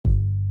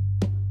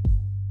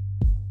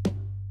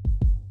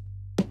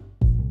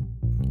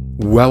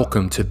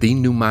Welcome to the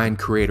New Mind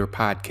Creator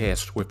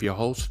podcast with your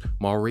host,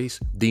 Maurice,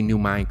 the New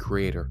Mind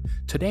Creator.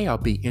 Today I'll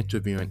be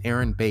interviewing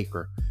Erin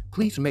Baker.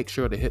 Please make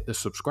sure to hit the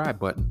subscribe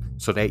button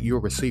so that you'll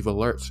receive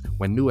alerts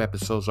when new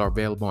episodes are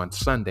available on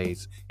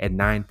Sundays at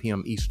 9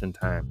 p.m. Eastern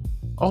Time.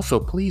 Also,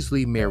 please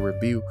leave me a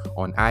review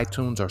on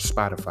iTunes or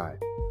Spotify.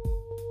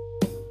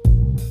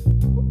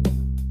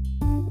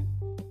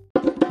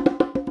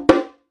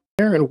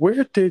 Erin,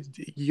 where did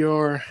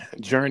your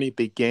journey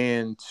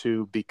begin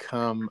to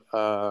become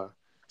a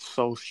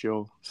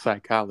social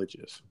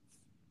psychologist?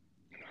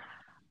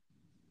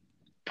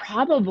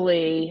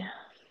 Probably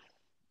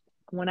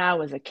when I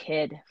was a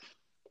kid.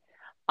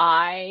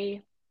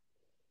 I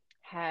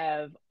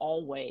have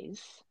always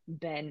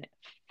been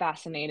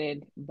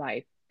fascinated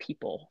by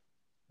people.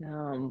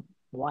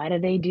 Why do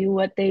they do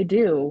what they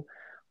do?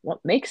 What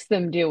makes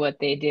them do what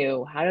they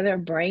do? How do their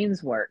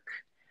brains work?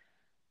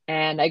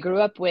 And I grew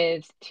up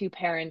with two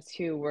parents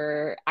who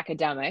were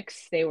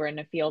academics. They were in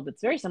a field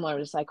that's very similar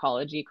to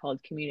psychology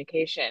called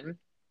communication.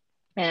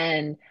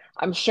 And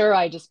I'm sure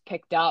I just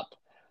picked up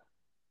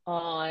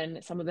on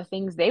some of the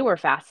things they were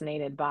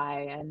fascinated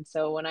by. And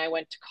so when I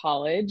went to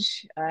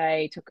college,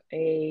 I took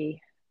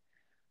a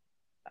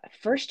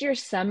first year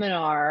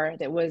seminar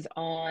that was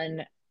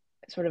on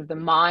sort of the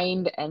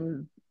mind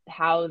and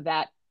how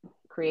that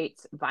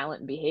creates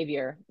violent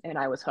behavior. And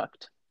I was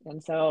hooked.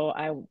 And so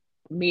I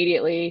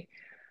immediately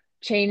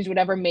changed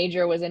whatever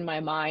major was in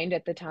my mind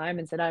at the time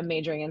and said, I'm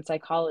majoring in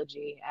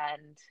psychology.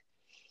 And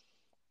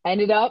I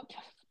ended up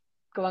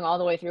going all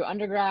the way through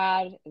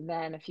undergrad, and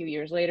then a few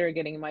years later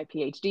getting my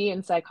PhD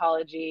in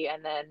psychology,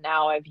 and then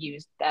now I've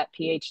used that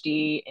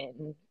PhD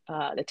in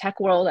the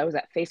tech world. I was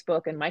at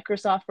Facebook and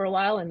Microsoft for a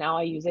while, and now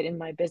I use it in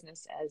my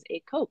business as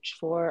a coach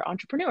for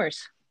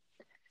entrepreneurs.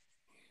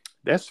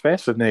 That's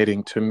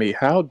fascinating to me.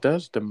 How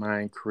does the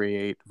mind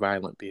create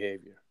violent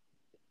behavior?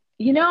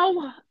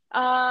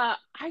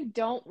 I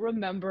don't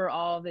remember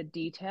all the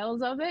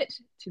details of it,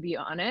 to be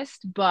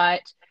honest,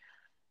 but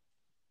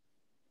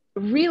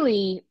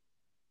really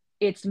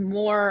it's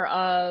more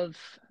of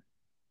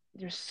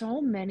there's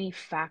so many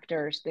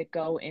factors that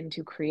go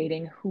into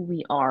creating who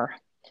we are.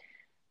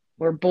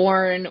 We're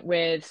born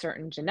with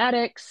certain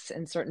genetics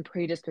and certain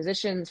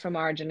predispositions from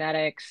our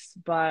genetics,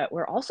 but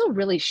we're also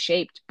really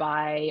shaped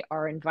by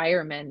our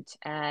environment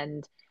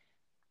and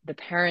the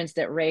parents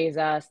that raise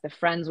us, the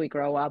friends we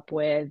grow up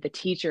with, the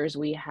teachers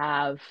we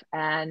have,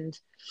 and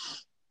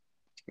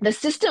the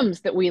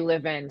systems that we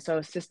live in.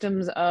 So,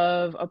 systems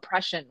of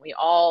oppression. We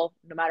all,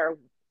 no matter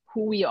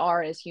who we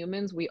are as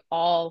humans, we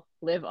all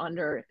live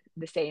under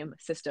the same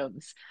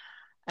systems.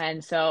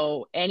 And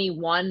so any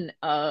one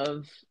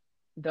of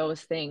those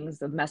things,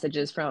 the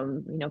messages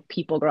from,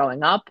 people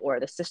growing up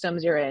or the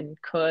systems you're in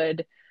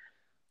could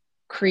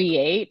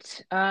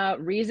create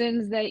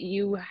reasons that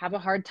you have a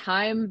hard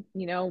time,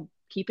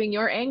 keeping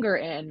your anger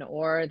in,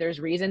 or there's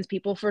reasons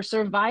people for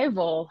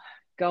survival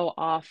go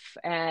off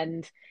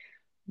and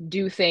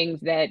do things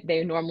that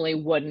they normally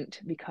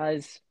wouldn't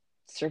because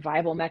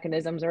survival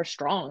mechanisms are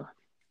strong.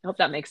 I hope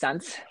that makes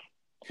sense.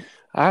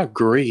 I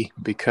agree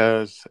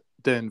because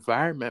the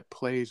environment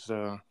plays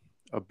a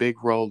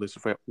big role as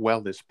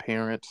well as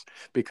parents,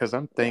 because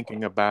I'm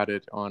thinking about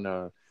it on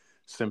a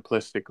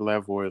simplistic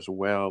level as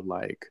well.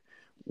 Like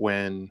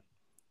when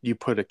you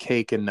put a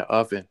cake in the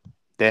oven,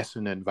 that's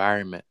an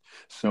environment.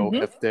 So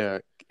Mm-hmm.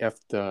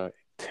 if the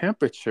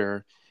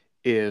temperature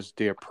is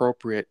the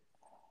appropriate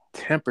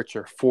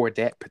temperature for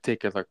that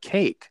particular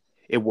cake,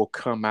 it will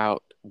come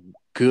out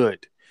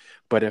good.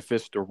 But if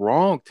it's the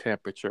wrong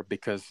temperature,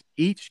 because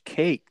each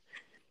cake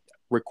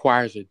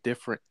requires a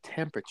different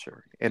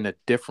temperature and a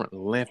different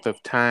length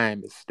of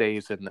time it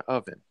stays in the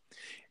oven.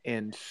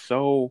 And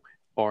so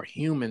are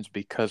humans,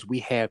 because we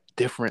have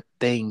different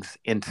things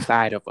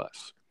inside of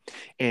us.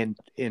 And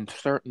in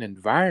certain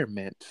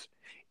environments,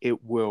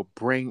 it will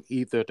bring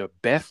either the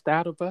best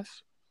out of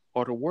us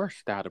or the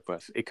worst out of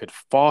us. It could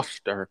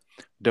foster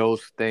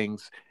those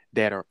things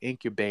that are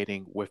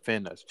incubating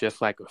within us,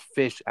 just like a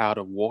fish out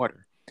of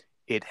water.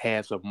 It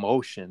has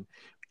emotion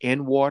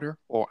in water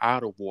or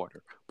out of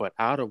water, but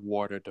out of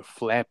water, the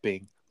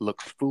flapping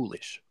looks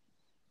foolish.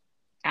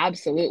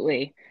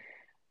 Absolutely.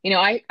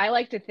 I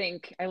like to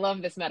think, I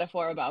love this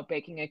metaphor about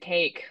baking a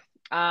cake.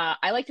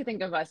 I like to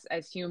think of us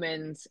as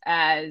humans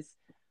as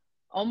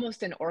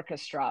almost an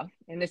orchestra.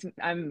 And this,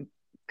 I'm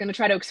going to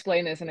try to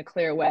explain this in a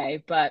clear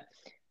way. But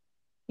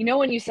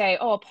when you say,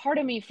 oh, a part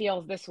of me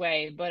feels this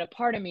way, but a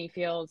part of me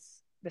feels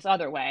this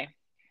other way,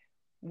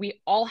 we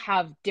all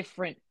have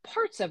different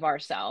parts of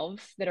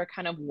ourselves that are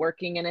kind of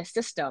working in a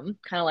system,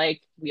 kind of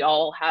like we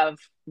all have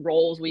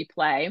roles we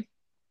play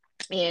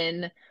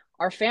in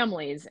our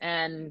families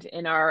and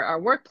in our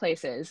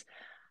workplaces.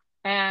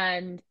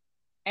 And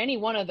any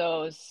one of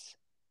those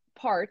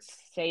parts,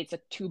 say it's a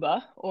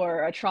tuba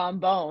or a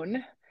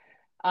trombone,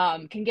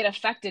 can get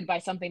affected by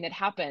something that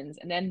happens.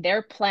 And then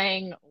they're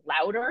playing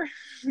louder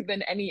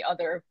than any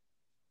other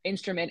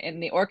instrument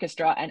in the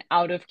orchestra and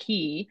out of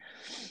key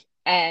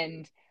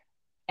and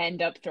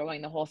end up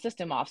throwing the whole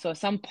system off. So if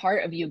some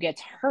part of you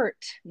gets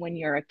hurt when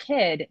you're a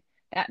kid,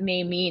 that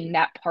may mean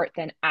that part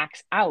then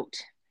acts out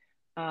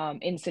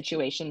in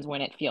situations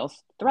when it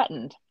feels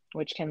threatened,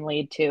 which can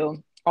lead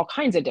to all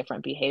kinds of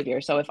different behavior.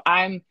 So if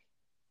I'm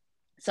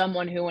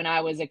someone who, when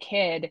I was a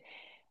kid,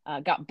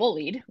 got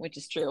bullied, which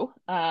is true,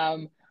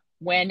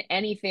 when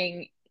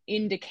anything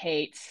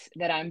indicates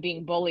that I'm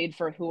being bullied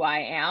for who I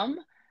am,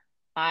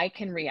 I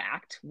can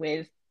react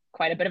with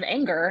quite a bit of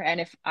anger. And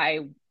if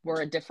I were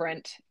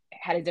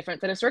had a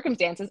different set of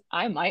circumstances,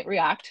 I might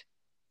react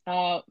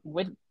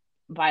with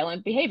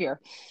violent behavior.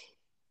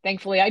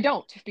 Thankfully, I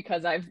don't,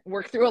 because I've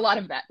worked through a lot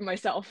of that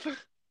myself.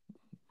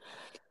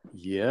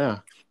 Yeah,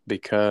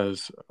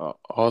 because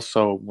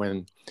also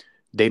when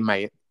they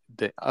may,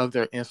 the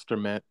other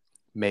instrument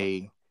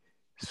may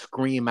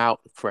scream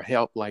out for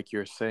help, like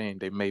you're saying,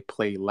 they may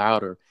play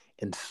louder,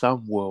 and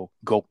some will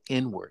go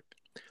inward.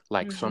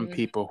 Like some Mm-hmm.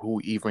 people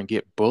who even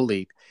get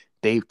bullied,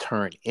 they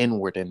turn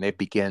inward and they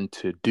begin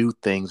to do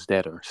things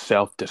that are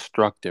self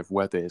destructive,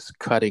 whether it's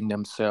cutting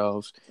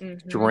themselves,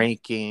 Mm-hmm.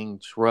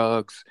 drinking,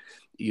 drugs.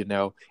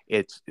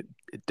 It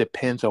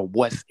depends on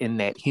what's in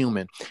that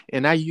human.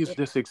 And I use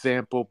this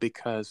example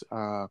because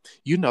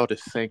you know the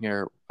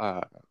singer,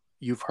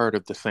 you've heard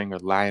of the singer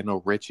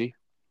Lionel Richie.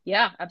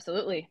 Yeah,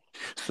 absolutely.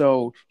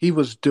 So he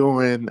was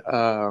doing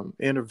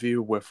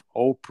interview with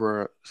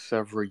Oprah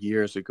several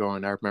years ago,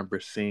 and I remember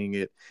seeing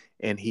it.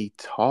 And he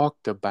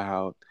talked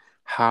about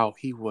how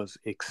he was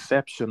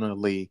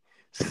exceptionally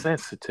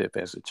sensitive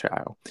as a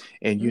child.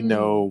 And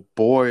Mm.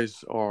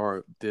 boys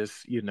are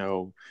this,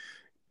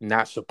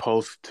 not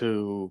supposed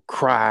to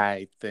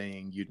cry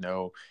thing,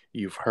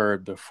 you've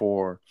heard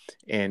before.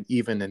 And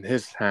even in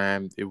his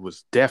time, it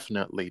was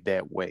definitely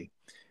that way.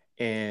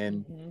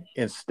 And Mm-hmm.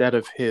 instead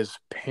of his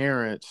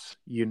parents,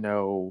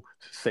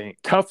 saying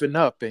toughen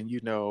up and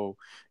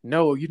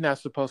no, you're not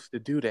supposed to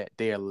do that,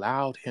 they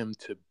allowed him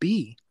to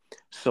be,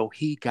 so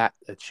he got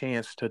a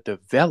chance to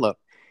develop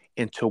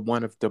into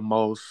one of the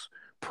most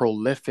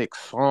prolific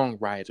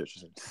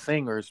songwriters and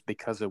singers,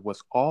 because it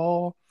was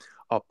all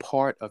a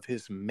part of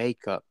his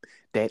makeup,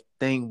 that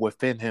thing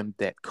within him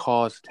that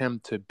caused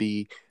him to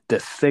be the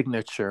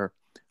signature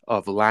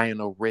of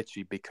Lionel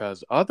Richie,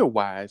 because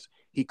otherwise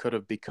he could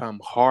have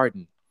become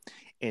hardened.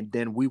 And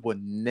then we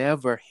would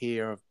never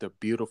hear of the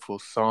beautiful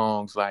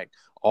songs like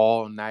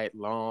All Night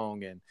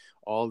Long and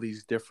all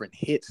these different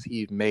hits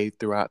he made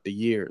throughout the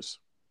years.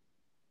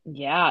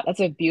 Yeah,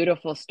 that's a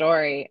beautiful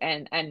story.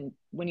 And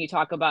when you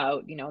talk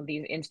about,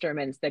 these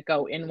instruments that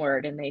go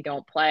inward and they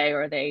don't play,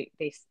 or they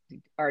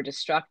are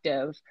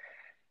destructive,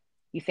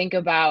 you think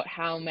about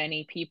how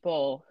many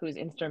people whose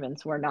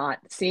instruments we're not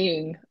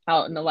seeing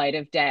out in the light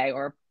of day,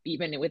 or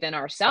even within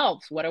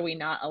ourselves, what are we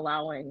not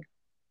allowing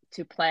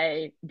to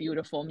play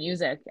beautiful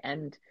music?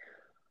 And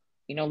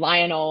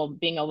Lionel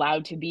being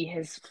allowed to be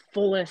his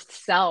fullest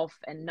self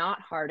and not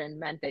hardened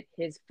meant that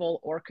his full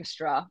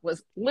orchestra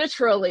was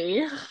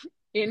literally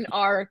in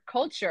our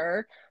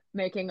culture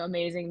making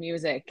amazing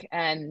music.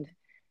 And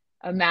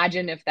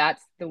imagine if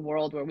that's the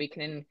world where we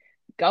can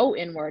go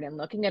inward and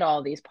looking at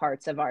all these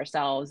parts of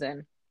ourselves,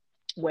 and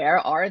where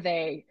are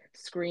they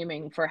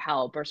screaming for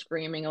help or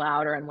screaming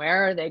louder, and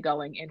where are they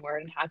going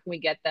inward, and how can we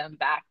get them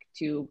back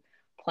to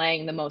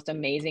playing the most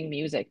amazing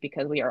music,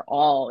 because we are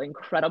all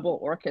incredible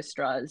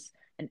orchestras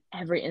and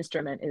every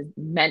instrument is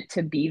meant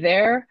to be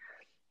there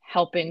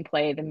helping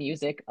play the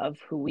music of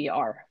who we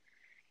are.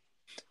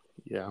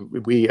 Yeah,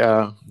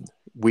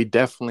 we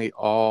definitely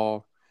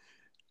all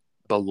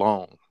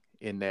belong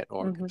in that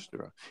Mm-hmm.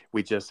 orchestra.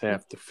 We just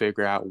have to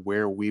figure out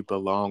where we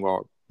belong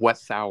or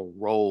what's our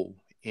role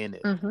in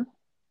it. Mm-hmm.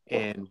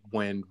 And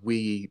when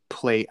we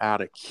play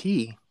out of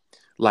key,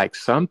 like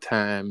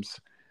sometimes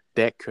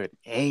that could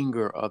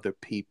anger other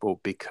people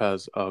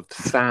because of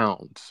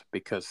sounds,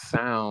 because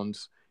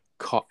sounds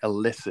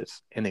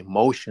elicits an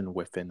emotion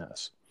within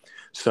us.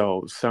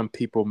 So some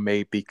people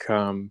may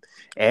become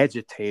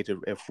agitated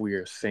if we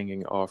are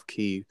singing off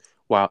key,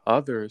 while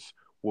others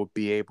will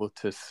be able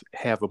to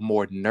have a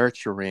more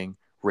nurturing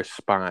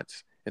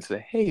response and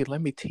say, hey,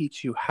 let me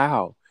teach you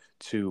how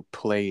to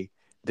play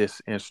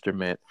this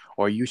instrument,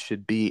 or you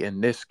should be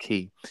in this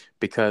key,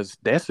 because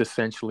that's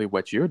essentially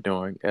what you're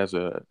doing as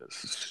a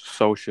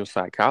social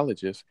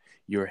psychologist.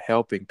 You're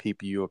helping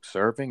people, you're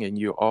observing, and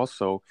you're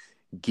also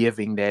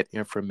giving that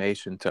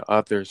information to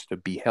others to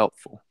be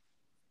helpful.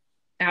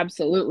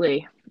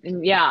 Absolutely.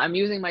 And yeah, I'm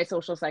using my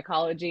social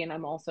psychology, and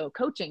I'm also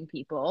coaching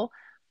people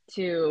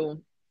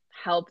to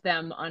help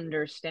them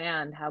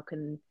understand how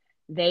can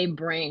they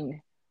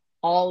bring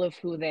all of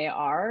who they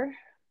are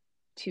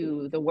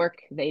to the work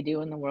they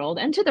do in the world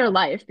and to their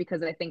life,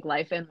 because I think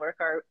life and work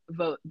are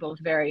both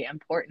very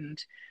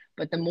important.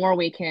 But the more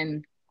we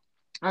can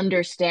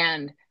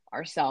understand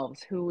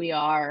ourselves, who we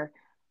are,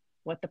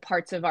 what the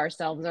parts of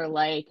ourselves are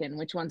like, and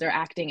which ones are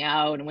acting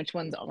out and which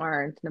ones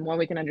aren't, the more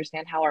we can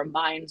understand how our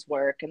minds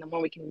work, and the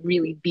more we can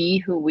really be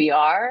who we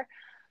are,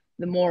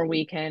 the more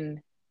we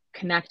can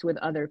connect with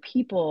other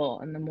people,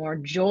 and the more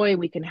joy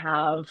we can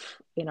have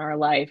in our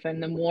life,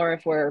 and the more,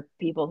 if we're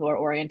people who are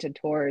oriented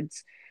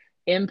towards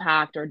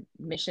impact or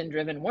mission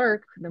driven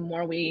work, the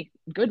more we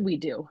good we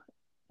do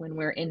when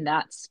we're in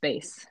that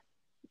space.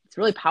 It's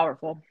really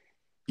powerful.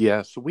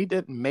 Yes, we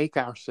didn't make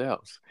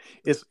ourselves.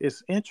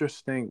 It's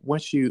interesting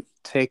once you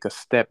take a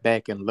step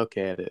back and look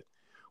at it.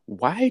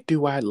 Why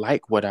do I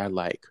like what I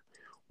like?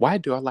 Why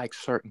do I like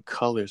certain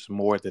colors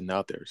more than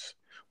others?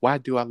 Why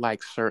do I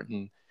like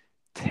certain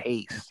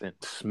tastes and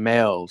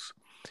smells?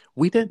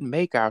 We didn't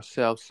make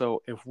ourselves,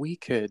 so if we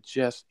could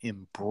just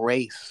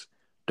embrace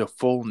the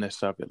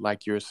fullness of it,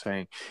 like you're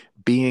saying,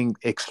 being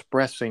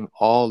expressing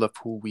all of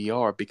who we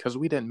are because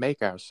we didn't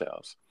make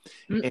ourselves,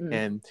 Mm-mm.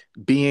 and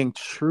being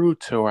true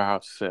to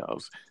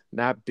ourselves,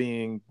 not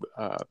being,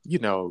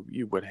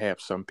 you would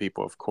have some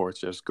people, of course,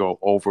 just go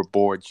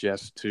overboard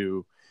just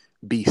to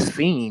be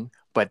seen,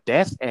 but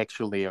that's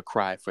actually a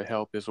cry for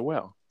help as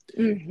well.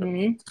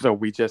 Mm-hmm. So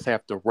we just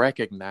have to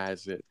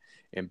recognize it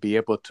and be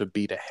able to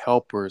be the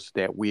helpers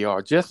that we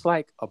are, just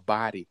like a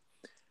body.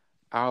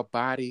 Our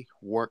body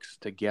works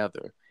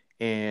together.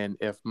 And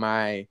if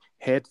my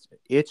head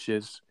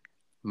itches,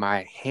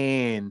 my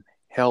hand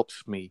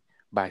helps me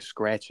by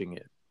scratching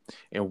it.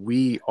 And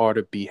we ought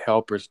to be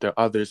helpers to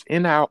others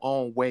in our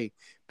own way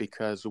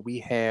because we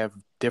have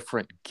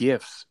different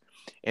gifts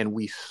and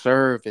we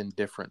serve in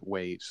different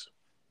ways.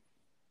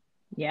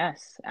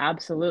 Yes,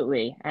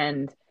 absolutely.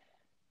 And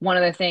one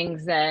of the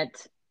things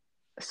that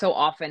so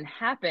often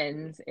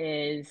happens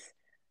is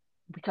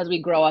because we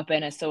grow up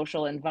in a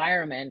social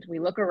environment, we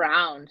look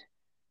around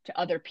to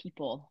other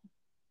people.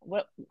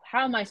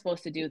 How am I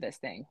supposed to do this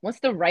thing? What's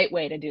the right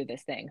way to do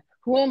this thing?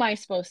 Who am I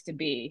supposed to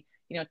be?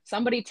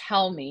 Somebody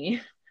tell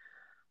me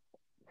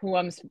who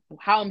I'm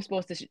how I'm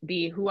supposed to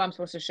be, who I'm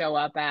supposed to show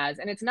up as.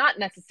 And it's not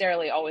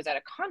necessarily always at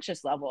a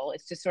conscious level.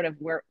 It's just sort of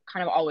we're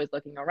kind of always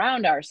looking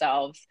around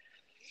ourselves.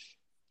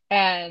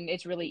 And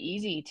it's really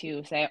easy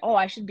to say, oh,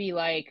 I should be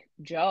like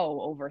Joe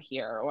over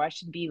here, or I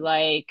should be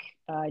like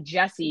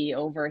Jesse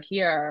over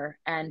here,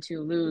 and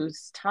to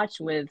lose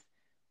touch with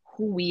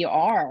who we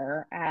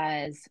are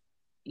as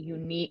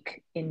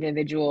unique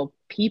individual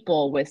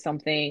people with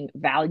something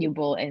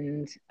valuable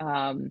and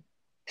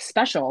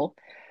special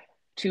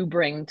to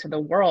bring to the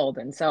world.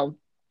 And so,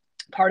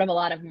 part of a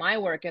lot of my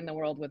work in the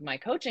world with my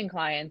coaching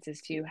clients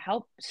is to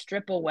help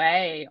strip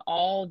away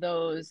all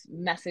those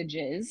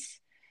messages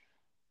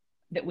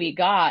that we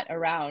got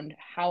around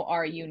how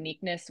our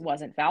uniqueness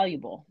wasn't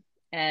valuable,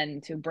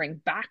 and to bring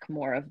back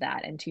more of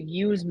that and to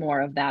use more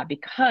of that,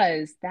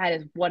 because that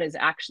is what is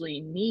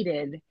actually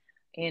needed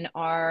in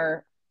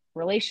our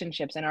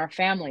relationships, in our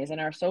families, in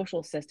our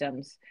social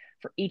systems,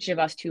 for each of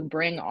us to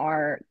bring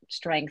our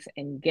strengths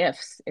and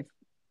gifts. If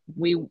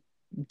we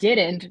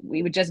didn't,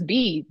 we would just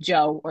be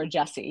Joe or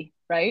Jesse,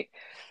 right?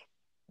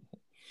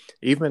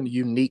 Even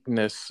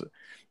uniqueness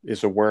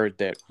is a word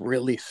that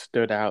really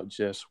stood out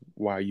just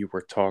while you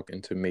were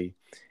talking to me.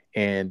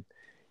 And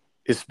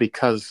it's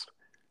because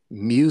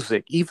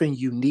music, even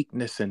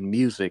uniqueness in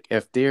music,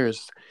 if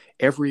there's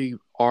every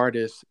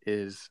artist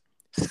is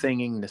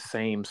singing the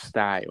same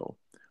style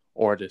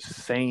or the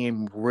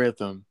same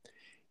rhythm,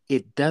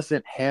 it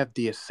doesn't have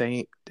the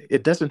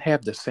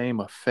same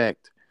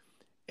effect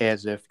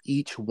as if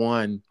each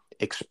one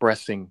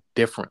expressing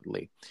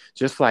differently.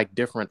 Just like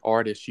different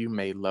artists you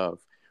may love,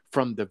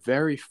 from the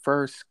very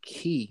first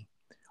key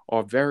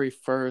or very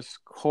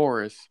first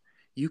chorus,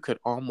 you could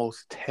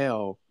almost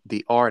tell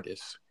the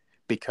artist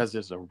because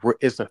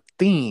it's a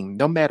theme.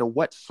 No matter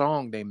what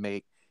song they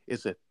make,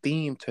 is a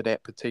theme to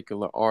that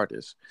particular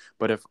artist.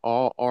 But if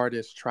all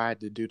artists tried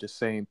to do the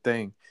same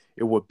thing,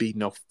 it would be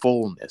no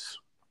fullness.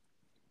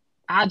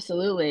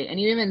 Absolutely. And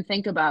you even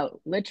think about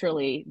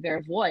literally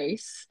their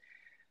voice.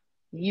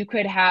 You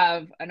could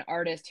have an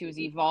artist who's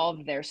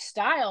evolved their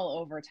style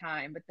over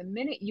time, but the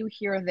minute you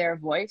hear their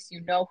voice,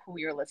 you know who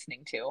you're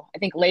listening to. I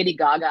think Lady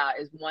Gaga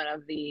is one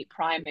of the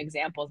prime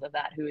examples of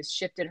that, who has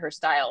shifted her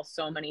style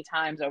so many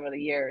times over the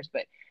years.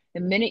 But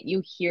the minute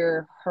you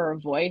hear her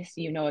voice,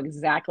 you know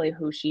exactly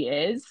who she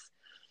is.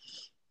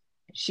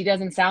 She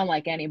doesn't sound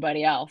like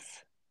anybody else.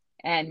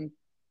 And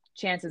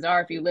chances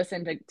are, if you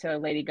listen to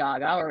Lady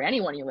Gaga, or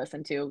anyone you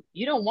listen to,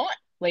 you don't want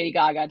Lady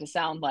Gaga to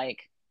sound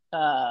like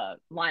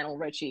Lionel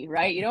Richie,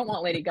 right? You don't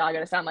want Lady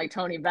Gaga to sound like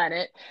Tony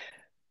Bennett.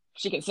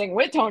 She can sing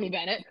with Tony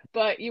Bennett,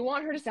 but you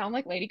want her to sound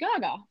like Lady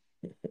Gaga.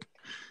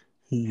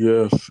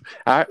 Yes,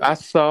 I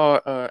saw.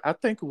 I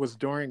think it was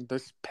during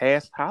this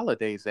past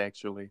holidays,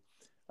 actually,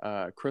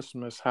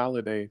 Christmas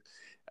holiday.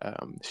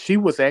 She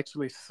was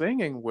actually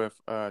singing with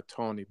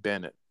Tony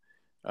Bennett.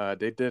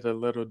 They did a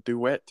little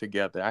duet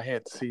together. I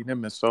hadn't seen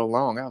them in so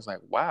long. I was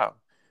like, wow,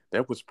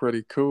 that was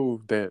pretty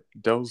cool that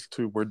those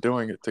two were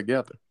doing it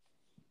together.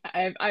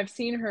 I've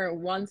seen her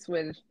once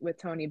with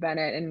Tony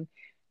Bennett, and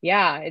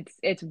yeah,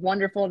 it's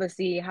wonderful to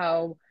see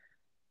how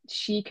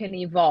she can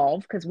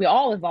evolve, because we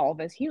all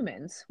evolve as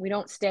humans. We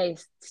don't stay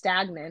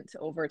stagnant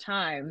over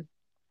time,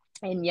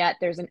 and yet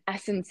there's an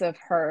essence of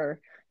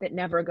her that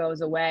never goes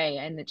away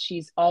and that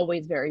she's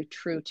always very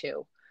true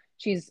to.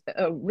 She's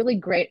a really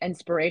great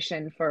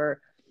inspiration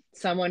for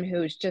someone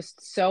who's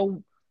just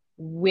so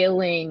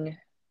willing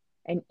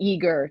and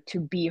eager to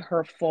be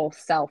her full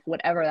self,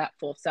 whatever that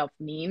full self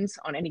means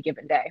on any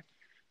given day.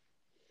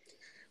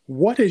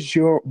 What is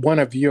one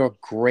of your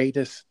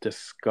greatest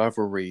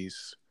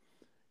discoveries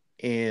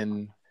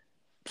in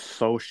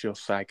social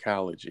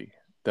psychology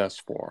thus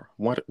far?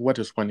 What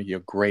is one of your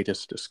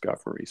greatest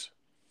discoveries?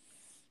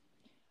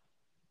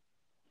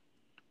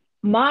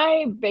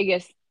 My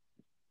biggest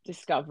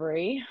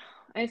discovery,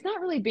 and it's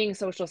not really being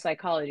social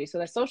psychology. So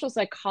the social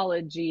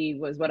psychology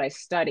was what I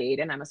studied,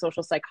 and I'm a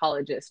social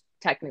psychologist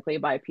technically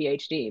by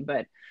PhD,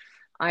 but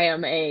I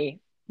am a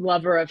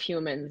lover of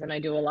humans and I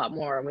do a lot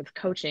more with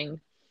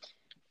coaching.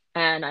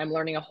 And I'm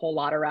learning a whole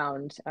lot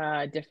around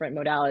different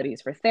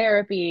modalities for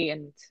therapy.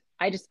 And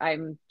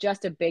I'm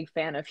just a big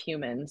fan of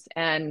humans.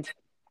 And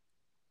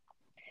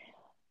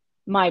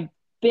my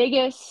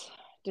biggest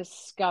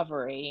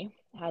discovery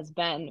has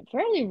been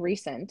fairly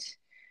recent.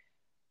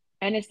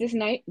 And it's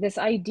this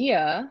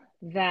idea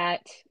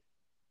that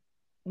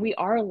we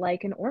are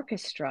like an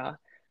orchestra,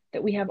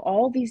 that we have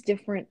all these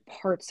different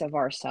parts of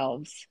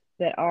ourselves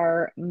that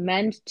are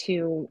meant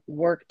to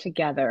work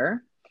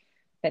together,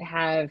 that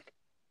have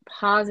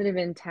positive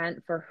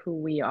intent for who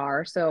we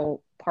are.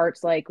 So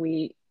parts like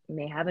we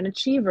may have an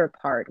achiever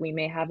part, we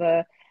may have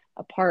a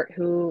part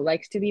who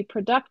likes to be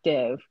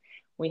productive.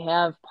 We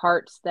have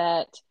parts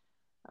that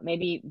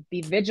maybe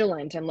be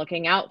vigilant and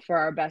looking out for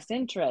our best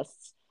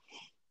interests.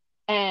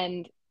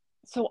 And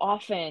so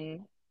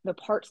often the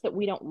parts that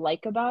we don't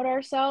like about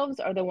ourselves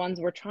are the ones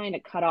we're trying to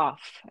cut off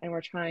and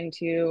we're trying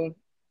to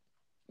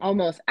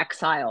almost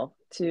exile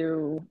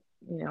to,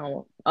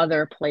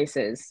 other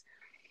places.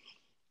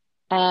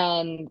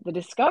 And the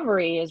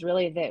discovery is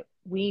really that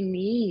we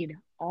need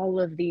all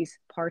of these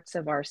parts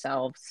of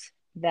ourselves,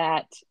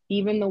 that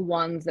even the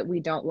ones that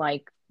we don't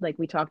like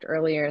we talked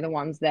earlier, the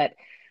ones that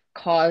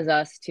cause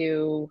us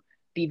to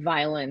be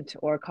violent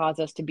or cause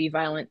us to be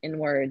violent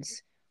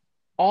inwards,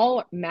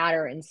 all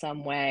matter in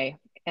some way.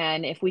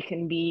 And if we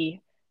can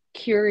be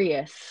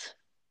curious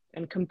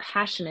and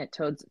compassionate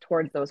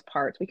towards those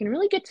parts, we can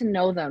really get to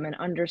know them and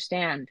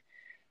understand,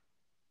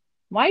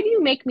 why do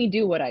you make me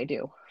do what I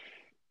do?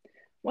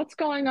 What's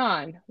going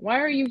on? Why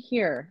are you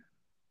here?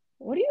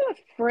 What are you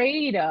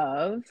afraid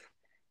of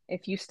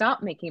if you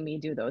stop making me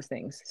do those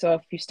things? So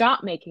if you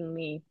stop making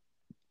me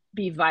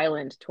be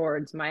violent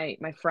towards my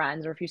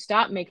friends, or if you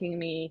stop making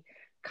me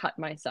cut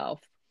myself,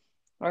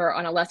 or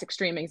on a less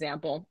extreme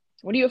example,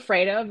 what are you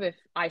afraid of if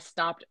I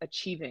stopped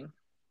achieving?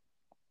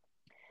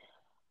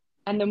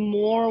 And the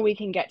more we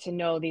can get to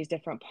know these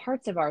different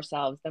parts of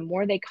ourselves, the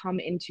more they come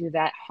into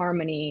that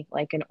harmony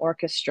like an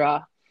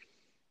orchestra,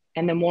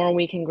 and the more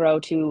we can grow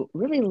to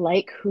really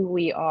like who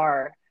we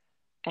are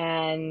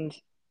and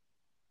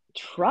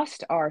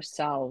trust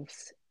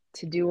ourselves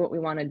to do what we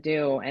want to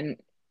do. And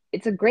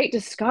it's a great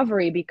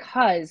discovery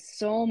because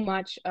so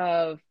much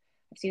of,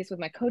 I see this with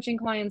my coaching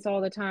clients all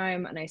the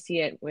time, and I see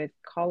it with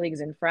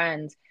colleagues and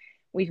friends.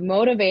 We've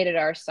motivated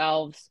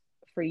ourselves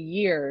for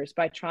years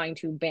by trying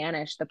to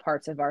banish the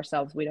parts of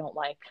ourselves we don't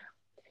like.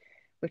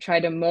 We've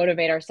tried to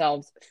motivate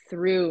ourselves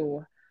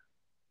through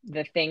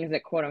the things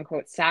that quote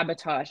unquote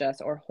sabotage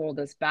us or hold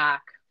us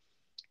back.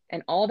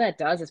 And all that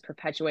does is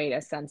perpetuate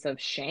a sense of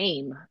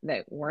shame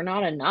that we're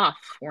not enough,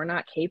 we're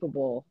not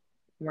capable,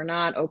 we're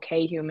not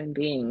okay human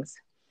beings.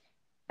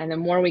 And the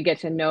more we get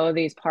to know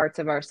these parts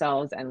of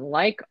ourselves and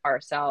like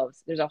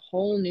ourselves, there's a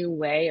whole new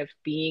way of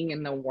being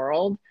in the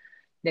world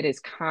that is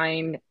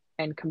kind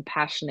and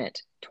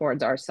compassionate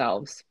towards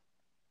ourselves.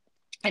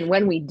 And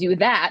when we do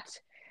that,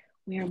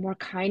 we are more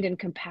kind and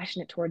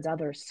compassionate towards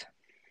others.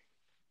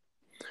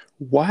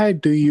 Why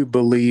do you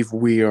believe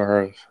we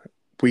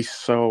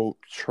so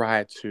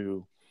try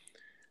to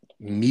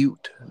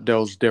mute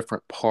those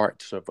different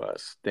parts of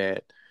us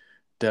that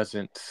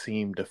doesn't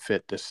seem to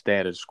fit the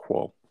status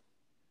quo?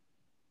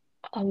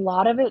 A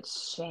lot of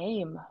it's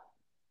shame,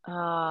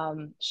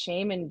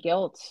 shame and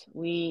guilt.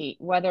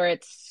 Whether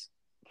it's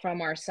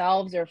from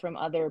ourselves or from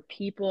other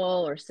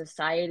people or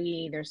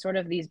society, there's sort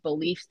of these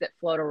beliefs that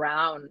float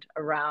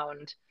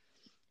around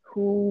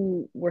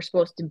who we're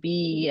supposed to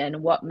be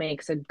and what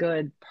makes a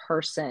good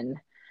person.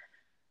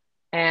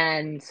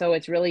 And so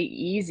it's really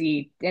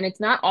easy, and it's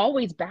not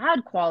always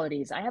bad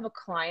qualities. I have a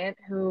client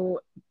who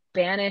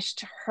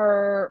banished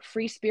her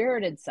free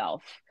spirited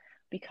self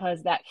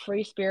because that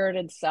free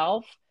spirited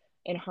self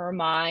in her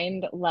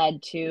mind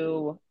led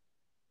to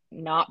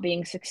not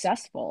being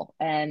successful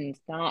and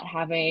not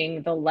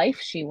having the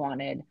life she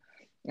wanted.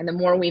 And the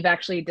more we've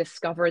actually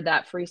discovered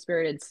that free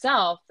spirited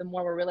self, the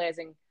more we're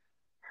realizing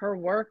her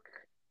work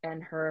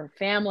and her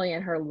family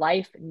and her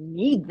life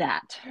need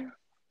that.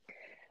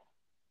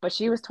 But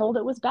she was told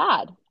it was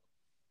bad.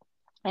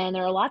 And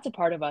there are lots of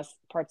parts of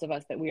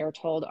us that we are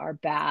told are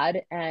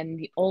bad, and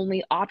the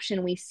only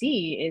option we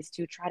see is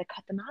to try to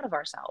cut them out of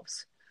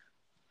ourselves.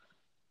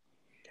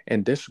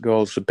 And this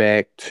goes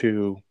back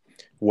to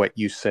what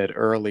you said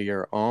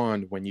earlier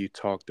on when you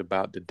talked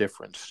about the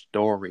different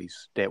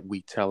stories that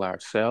we tell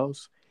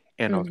ourselves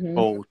and are Mm-hmm.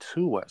 told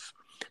to us.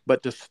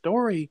 But the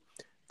story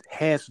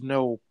has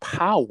no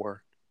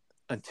power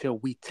until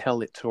we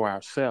tell it to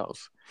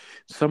ourselves.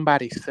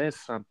 Somebody says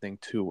something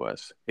to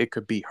us, it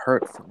could be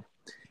hurtful.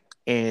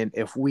 And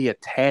if we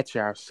attach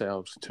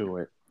ourselves to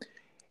it,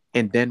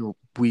 And then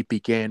we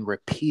began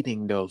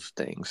repeating those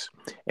things,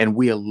 and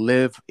we'll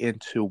live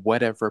into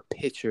whatever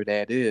picture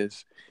that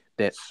is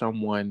that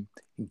someone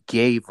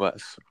gave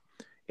us,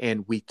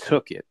 and we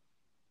took it.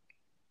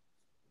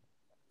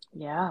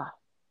 Yeah.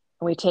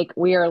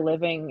 We are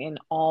living in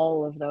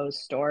all of those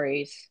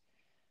stories.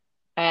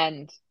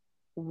 And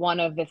one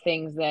of the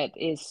things that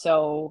is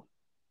so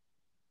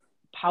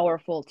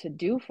powerful to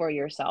do for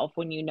yourself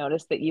when you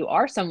notice that you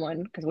are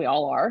someone, because we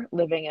all are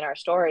living in our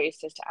stories,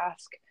 is to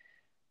ask,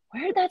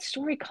 where did that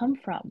story come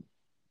from?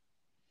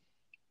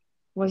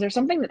 Was there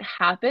something that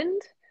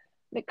happened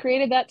that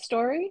created that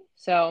story?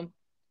 So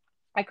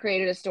I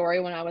created a story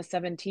when I was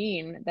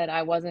 17 that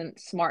I wasn't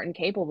smart and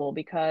capable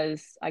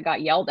because I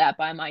got yelled at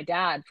by my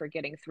dad for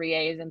getting three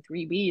A's and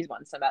three B's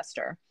one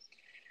semester.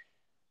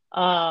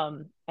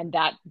 And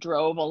that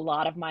drove a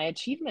lot of my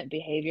achievement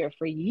behavior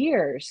for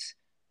years.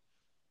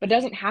 But it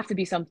doesn't have to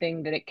be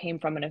something that it came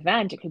from an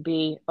event. It could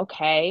be,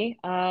 okay,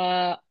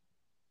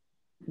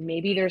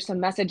 maybe there's some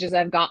messages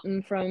I've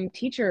gotten from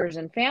teachers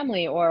and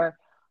family, or,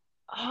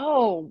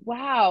 oh,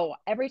 wow,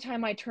 every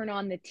time I turn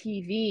on the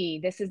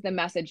TV, this is the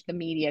message the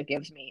media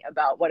gives me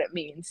about what it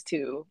means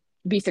to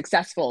be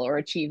successful or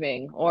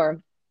achieving.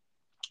 Or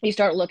you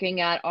start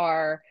looking at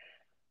our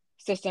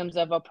systems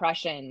of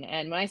oppression.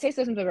 And when I say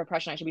systems of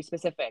oppression, I should be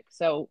specific.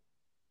 So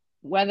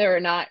whether or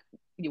not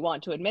you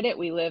want to admit it,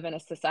 we live in a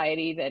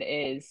society that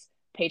is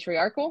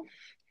patriarchal.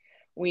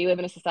 We live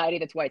in a society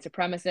that's white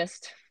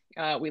supremacist.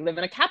 We live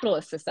in a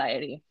capitalist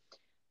society.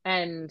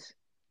 And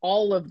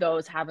all of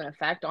those have an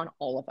effect on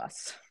all of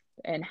us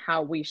and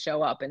how we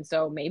show up. And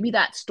so maybe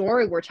that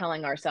story we're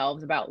telling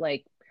ourselves about,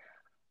 like,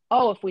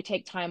 oh, if we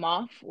take time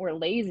off, we're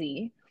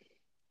lazy,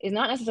 is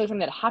not necessarily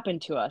something that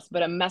happened to us,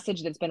 but a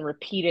message that's been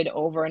repeated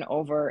over and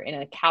over in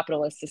a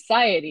capitalist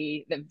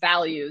society that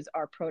values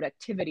our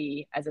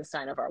productivity as a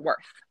sign of our worth.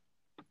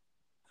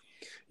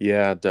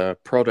 Yeah, the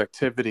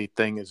productivity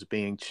thing is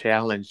being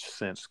challenged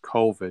since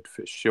COVID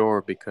for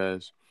sure,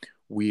 because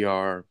we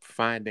are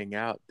finding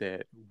out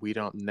that we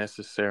don't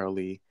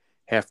necessarily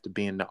have to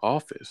be in the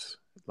office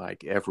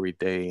like every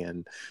day.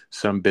 And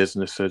some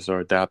businesses are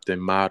adopting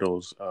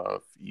models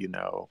of,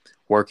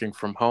 working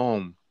from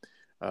home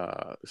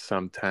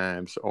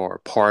sometimes, or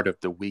part of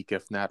the week,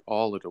 if not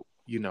all of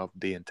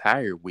the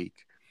entire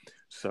week.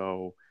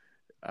 So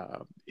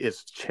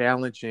it's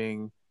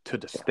challenging to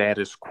the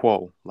status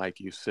quo. Like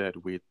you said,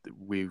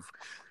 we've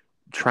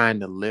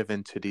trying to live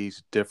into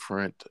these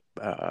different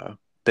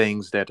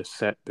things that are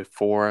set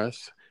before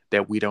us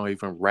that we don't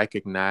even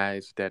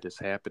recognize that is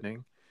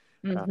happening.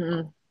 Uh,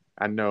 Mm-hmm.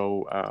 I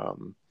know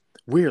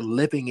we're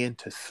living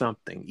into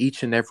something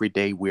each and every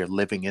day. We're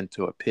living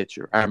into a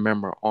picture. I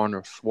remember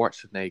Arnold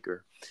Schwarzenegger.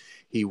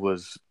 He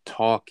was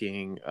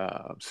talking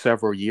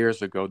several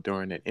years ago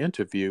during an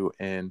interview,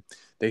 and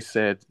they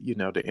said,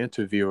 the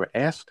interviewer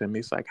asked him,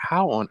 he's like,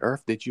 how on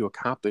earth did you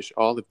accomplish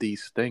all of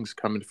these things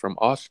coming from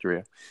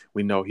Austria?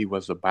 We know he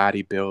was a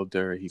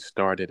bodybuilder. He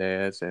started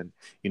as, and,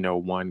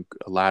 won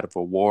a lot of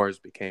awards,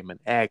 became an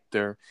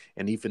actor,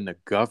 and even the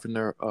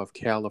governor of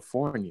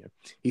California.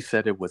 He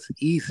said it was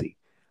easy.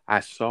 I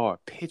saw a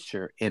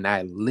picture and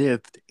I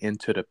lived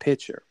into the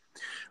picture.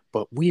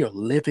 But we are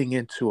living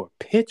into a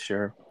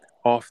picture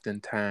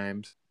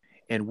oftentimes,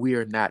 and we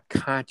are not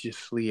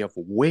consciously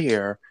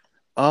aware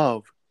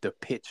of the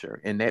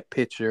picture. And that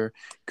picture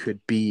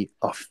could be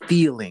a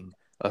feeling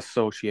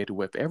associated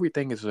with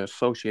everything is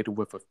associated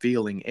with a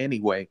feeling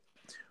anyway,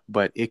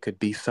 but it could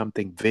be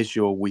something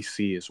visual we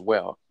see as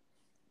well.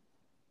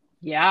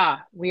 Yeah,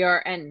 we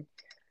are. And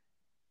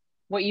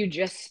what you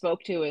just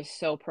spoke to is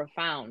so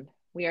profound.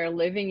 We are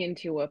living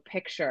into a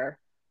picture,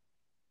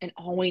 and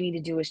all we need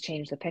to do is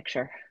change the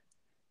picture.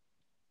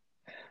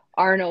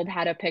 Arnold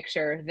had a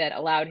picture that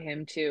allowed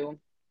him to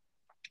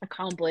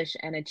accomplish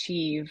and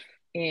achieve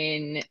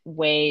in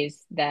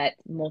ways that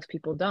most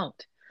people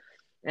don't.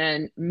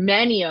 And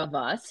many of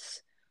us,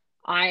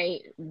 I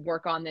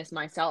work on this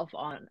myself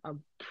on a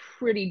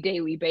pretty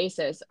daily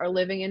basis, are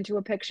living into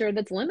a picture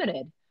that's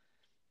limited.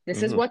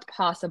 This is Hmm. what's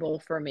possible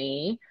for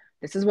me.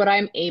 This is what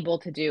I'm able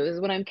to do. This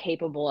is what I'm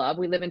capable of.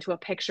 We live into a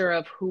picture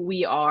of who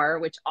we are,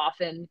 which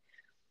often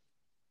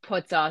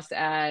puts us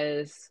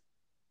as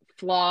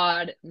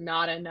flawed,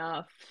 not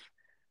enough,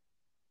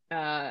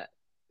 uh,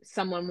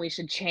 someone we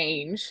should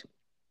change.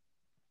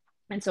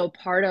 And so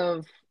part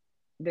of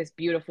this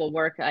beautiful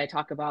work I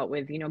talk about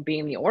with,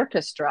 being the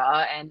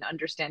orchestra and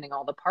understanding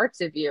all the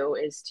parts of you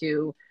is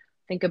to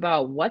think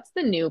about what's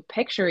the new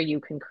picture you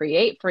can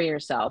create for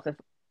yourself if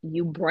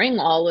you bring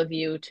all of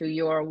you to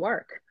your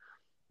work.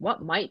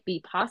 What might be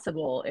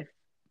possible if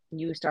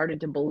you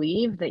started to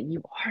believe that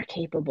you are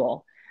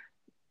capable,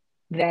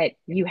 that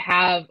you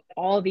have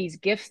all these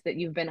gifts that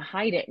you've been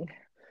hiding,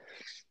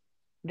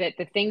 that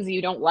the things that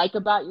you don't like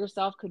about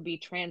yourself could be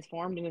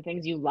transformed into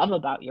things you love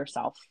about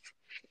yourself.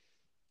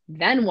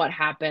 Then what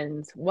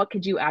happens? What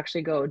could you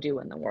actually go do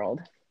in the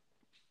world?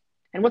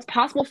 And what's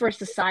possible for a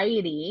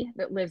society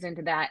that lives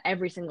into that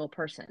every single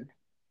person?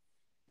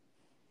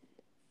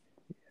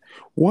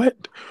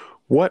 What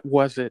What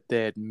was it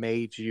that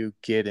made you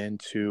get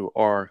into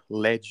or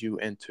led you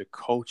into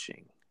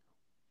coaching?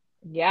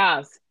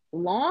 Yes,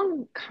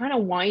 long, kind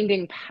of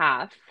winding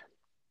path.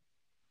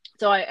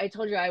 So I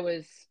told you I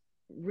was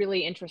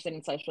really interested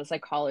in social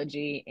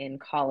psychology in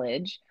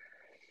college.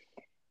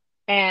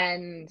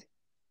 And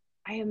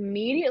I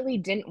immediately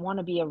didn't want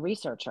to be a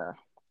researcher.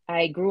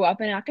 I grew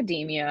up in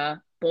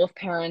academia. Both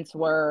parents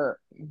were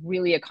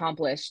really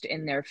accomplished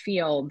in their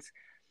fields.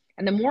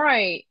 And the more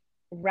I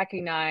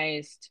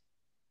recognized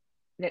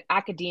that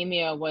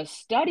academia was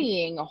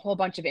studying a whole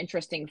bunch of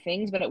interesting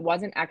things, but it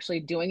wasn't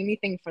actually doing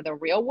anything for the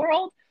real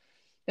world,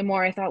 the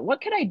more I thought, what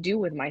could I do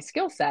with my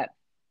skill set?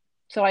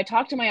 So I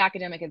talked to my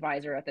academic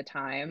advisor at the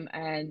time,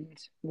 and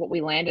what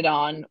we landed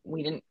on,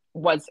 we didn't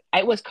was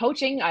I was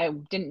coaching. I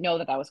didn't know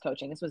that I was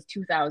coaching. This was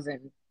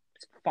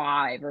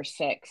 2005 or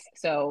 6.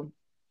 So,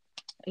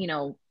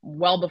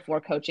 well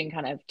before coaching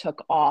kind of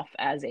took off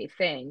as a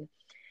thing.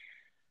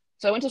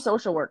 So I went to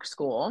social work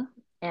school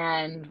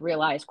and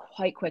realized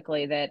quite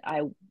quickly that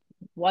I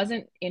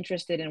wasn't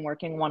interested in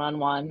working one on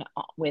one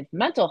with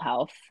mental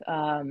health.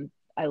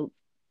 I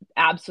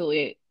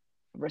absolutely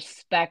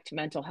respect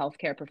mental health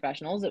care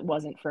professionals. It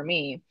wasn't for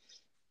me.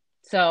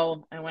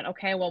 So I went,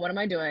 okay, well, what am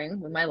I doing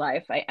with my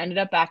life? I ended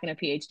up back in a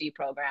PhD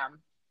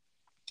program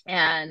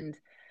and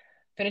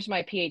finished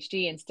my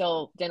PhD and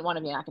still didn't want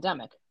to be an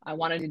academic. I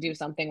wanted to do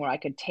something where I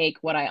could take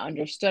what I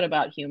understood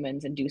about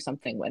humans and do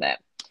something with it.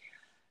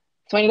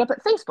 So I ended up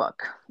at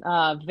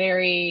Facebook,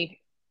 very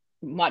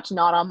much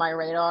not on my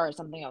radar as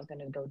something I was going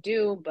to go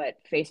do, but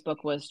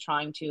Facebook was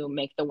trying to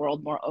make the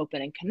world more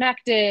open and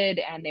connected,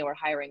 and they were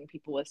hiring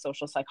people with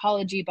social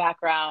psychology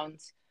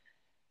backgrounds.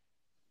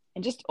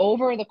 And just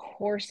over the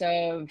course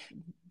of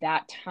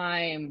that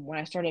time, when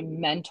I started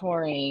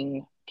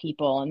mentoring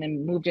people and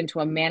then moved into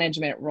a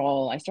management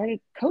role, I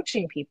started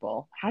coaching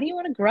people. How do you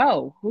want to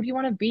grow? Who do you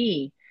want to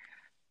be?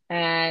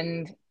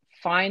 And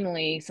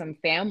finally, some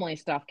family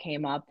stuff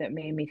came up that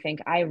made me think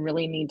I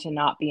really need to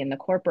not be in the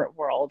corporate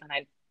world. And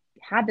I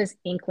had this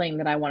inkling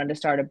that I wanted to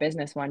start a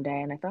business one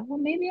day. And I thought, well,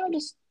 maybe I'll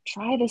just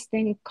try this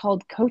thing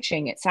called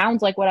coaching. It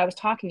sounds like what I was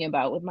talking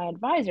about with my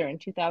advisor in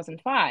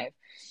 2005,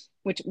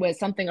 which was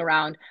something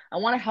around I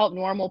want to help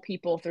normal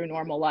people through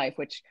normal life,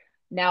 which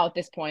now at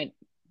this point,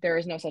 there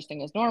is no such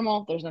thing as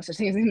normal. There's no such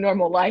thing as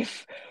normal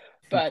life.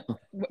 But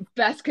what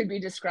best could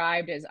be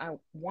described as I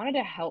wanted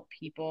to help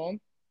people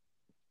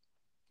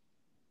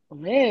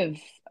live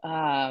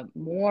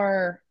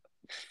more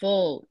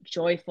full,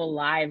 joyful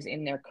lives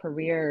in their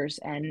careers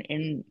and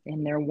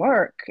in their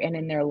work and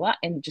in their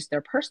and just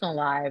their personal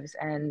lives.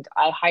 And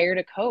I hired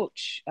a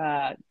coach,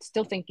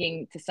 still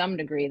thinking to some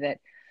degree that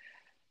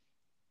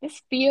this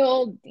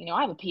field,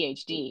 I have a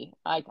PhD.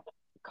 Like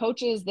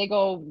coaches, they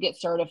go get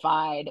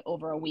certified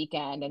over a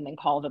weekend and then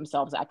call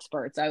themselves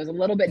experts. I was a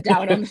little bit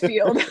down on the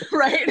field,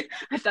 right?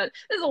 I thought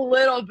this is a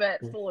little bit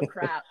full of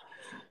crap.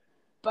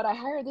 But I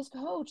hired this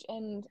coach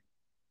and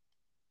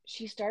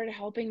she started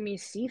helping me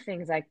see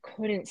things I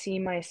couldn't see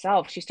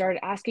myself. She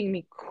started asking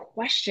me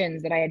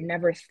questions that I had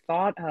never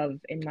thought of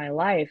in my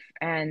life.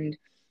 And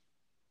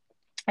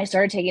I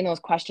started taking those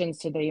questions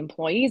to the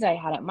employees I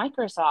had at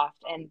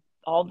Microsoft. And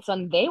all of a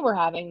sudden they were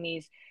having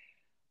these,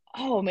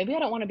 oh, maybe I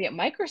don't want to be at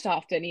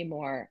Microsoft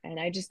anymore. And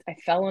I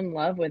fell in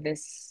love with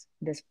this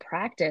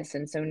practice.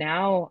 And so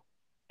now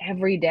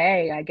every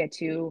day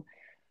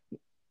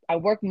I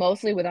work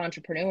mostly with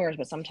entrepreneurs,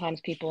 but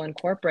sometimes people in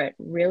corporate,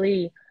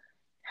 really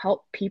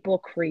help people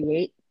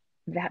create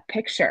that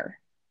picture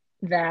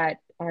that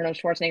Arnold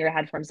Schwarzenegger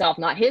had for himself,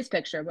 not his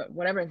picture, but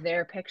whatever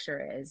their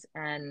picture is,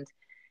 and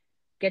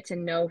get to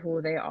know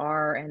who they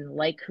are and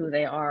like who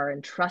they are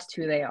and trust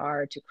who they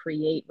are to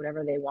create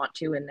whatever they want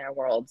to in their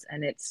worlds.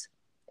 And it's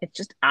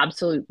just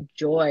absolute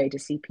joy to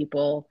see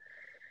people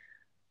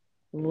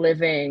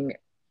living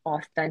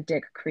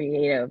authentic,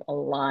 creative,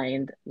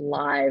 aligned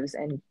lives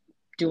and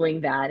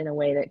doing that in a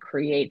way that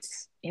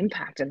creates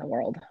impact in the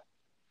world.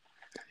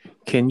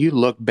 Can you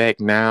look back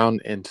now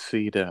and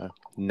see the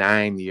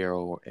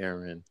 9-year-old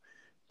Erin,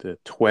 the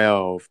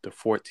 12, the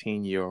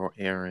 14-year-old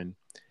Erin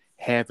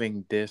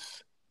having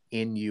this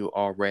in you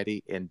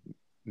already and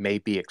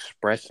maybe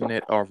expressing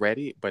it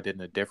already, but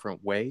in a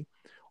different way,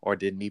 or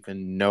didn't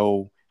even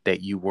know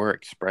that you were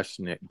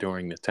expressing it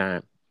during the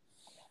time?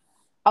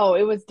 Oh,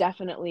 it was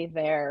definitely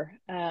there.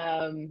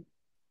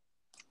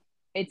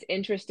 It's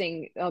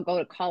interesting. I'll go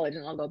to college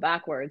and I'll go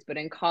backwards, but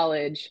in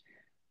college,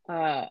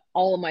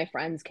 all of my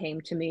friends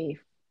came to me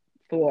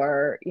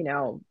for,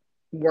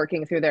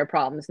 working through their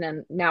problems.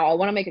 And now I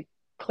want to make a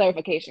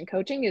clarification.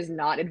 Coaching is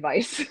not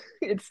advice.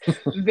 It's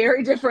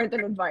very different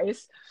than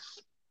advice.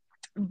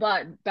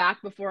 But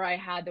back before I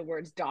had the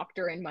words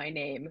doctor in my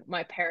name,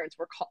 my parents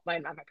were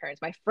not my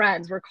parents, my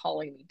friends were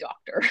calling me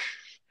doctor.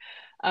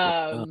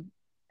 Wow. um,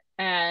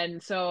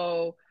 and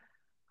so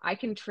I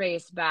can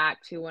trace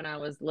back to when I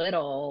was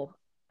little.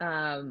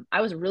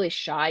 I was a really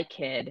shy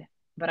kid,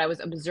 but I was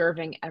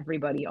observing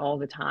everybody all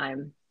the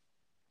time.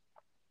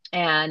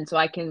 And so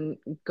I can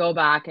go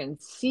back and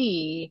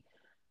see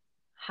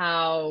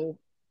how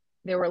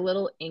there were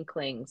little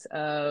inklings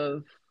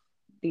of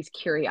these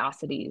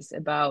curiosities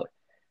about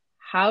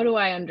how do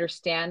I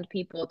understand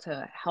people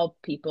to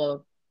help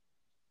people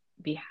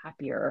be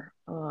happier.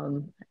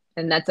 And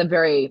that's a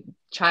very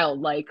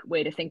childlike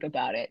way to think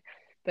about it.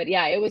 But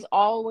yeah, it was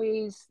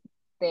always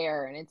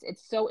there, and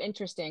it's so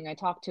interesting. I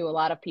talk to a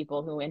lot of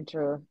people who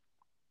enter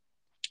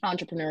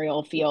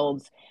entrepreneurial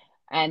fields,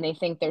 and they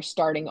think they're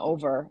starting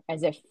over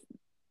as if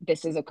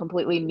this is a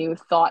completely new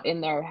thought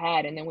in their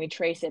head, and then we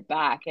trace it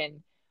back,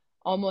 and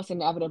almost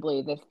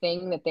inevitably the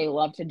thing that they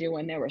loved to do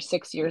when they were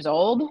 6 years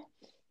old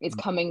is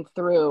coming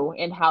through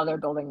in how they're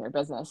building their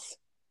business.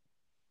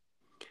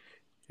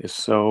 It's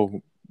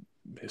so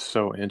it's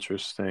so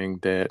interesting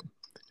that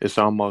it's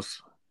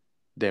almost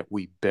that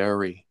we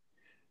bury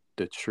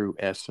the true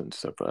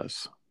essence of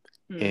us,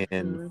 and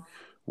Mm-hmm.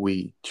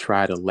 we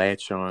try to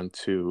latch on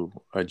to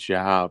a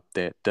job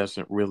that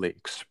doesn't really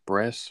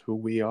express who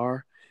we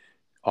are,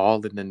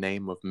 all in the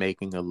name of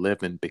making a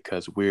living,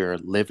 because we're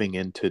living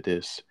into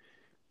this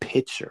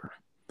picture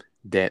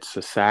that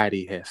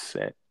society has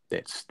set,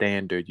 that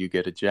standard. You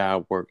get a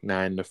job, work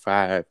 9 to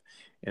 5,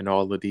 and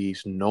all of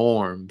these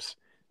norms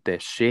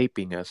that's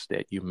shaping us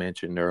that you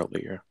mentioned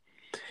earlier.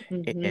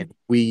 Mm-hmm. And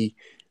we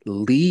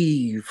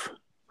leave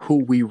who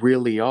we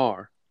really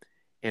are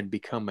and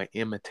become an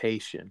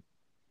imitation.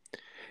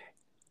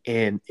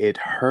 And it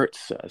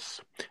hurts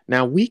us.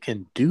 Now, we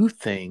can do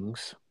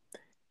things,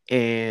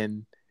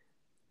 and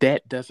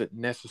that doesn't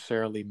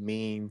necessarily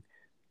mean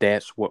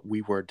that's what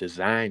we were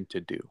designed to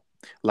do.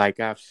 Like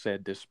I've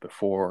said this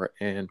before,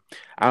 and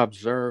I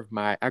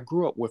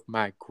grew up with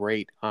my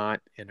great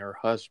aunt and her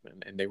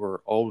husband, and they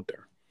were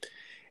older.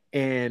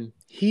 And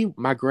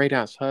my great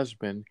aunt's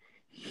husband,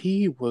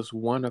 he was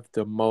one of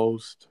the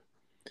most,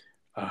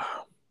 uh,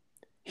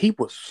 he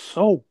was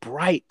so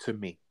bright to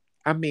me.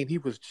 I mean, he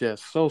was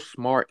just so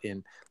smart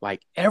in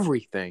like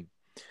everything.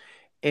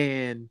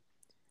 And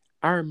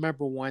I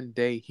remember one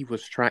day he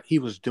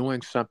was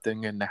doing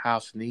something in the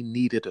house and he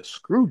needed a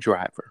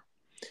screwdriver.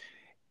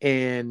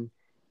 And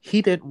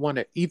he didn't want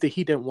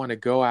to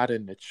go out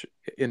in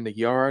the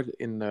yard,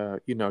 in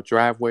the,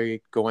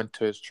 driveway, go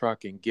into his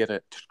truck and get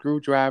a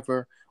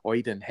screwdriver, or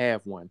he didn't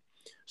have one.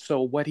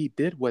 So what he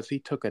did was he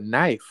took a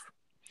knife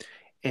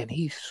and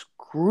he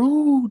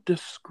screwed the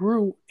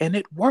screw, and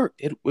it worked.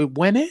 It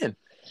went in.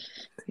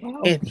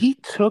 Wow. And he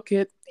took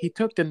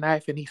the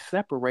knife and he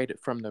separated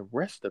from the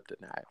rest of the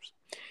knives.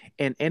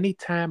 And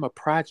anytime a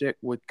project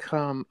would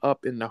come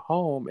up in the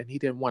home and he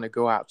didn't want to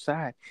go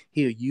outside,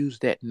 he'll use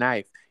that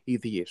knife.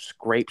 Either you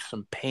scrape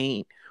some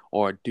paint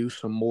or do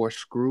some more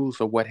screws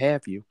or what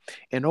have you.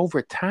 And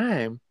over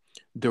time,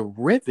 the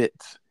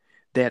rivets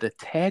that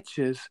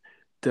attaches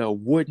the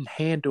wooden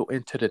handle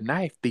into the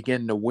knife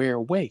begin to wear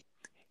away.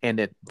 And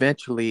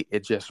eventually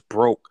it just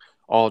broke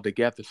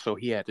altogether. So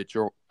he had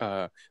to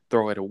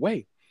throw it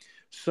away.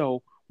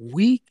 So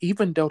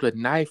even though the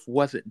knife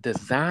wasn't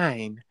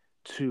designed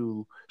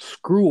to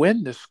screw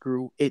in the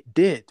screw, it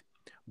did.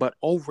 But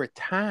over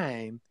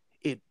time,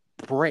 it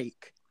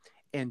break.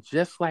 And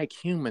just like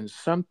humans,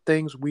 some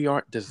things we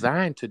aren't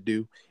designed to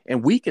do,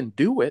 and we can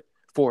do it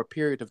for a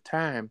period of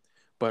time,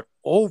 but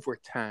over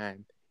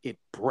time, it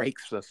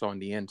breaks us on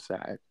the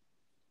inside.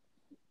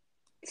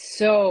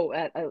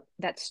 So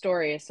that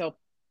story is so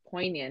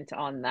poignant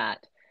on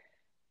that.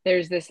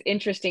 There's this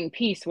interesting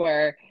piece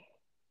where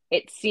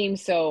it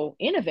seems so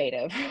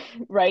innovative,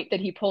 right? That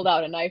he pulled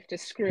out a knife to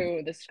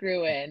screw the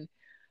screw in,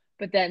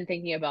 but then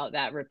thinking about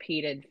that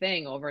repeated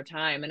thing over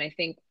time. And I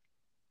think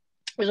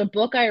there's a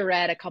book I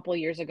read a couple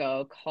years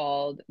ago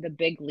called The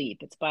Big Leap.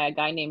 It's by a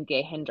guy named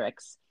Gay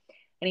Hendricks.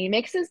 And he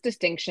makes this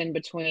distinction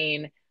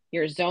between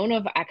your zone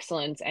of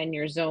excellence and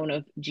your zone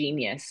of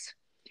genius.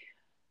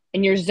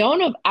 And your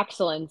zone of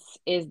excellence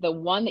is the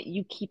one that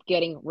you keep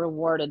getting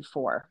rewarded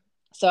for.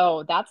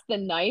 So that's the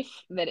knife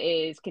that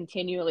is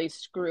continually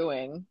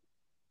screwing,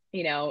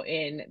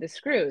 in the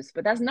screws.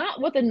 But that's not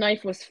what the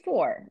knife was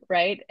for,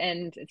 right?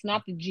 And it's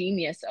not the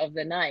genius of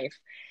the knife.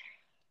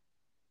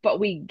 But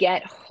we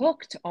get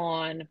hooked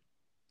on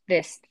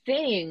this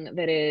thing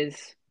that is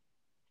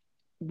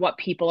what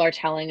people are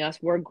telling us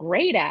we're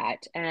great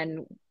at.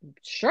 And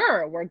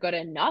sure, we're good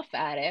enough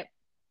at it.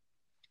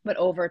 But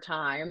over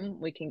time,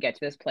 we can get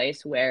to this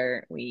place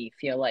where we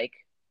feel like,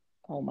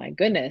 oh my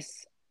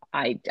goodness,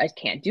 I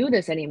can't do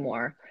this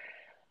anymore.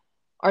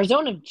 Our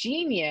zone of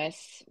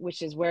genius,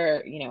 which is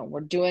where,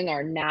 we're doing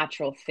our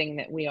natural thing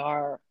that we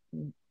are,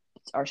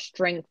 our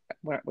strength,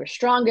 what we're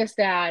strongest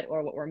at,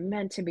 or what we're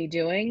meant to be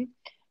doing.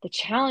 The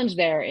challenge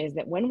there is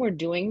that when we're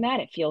doing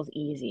that, it feels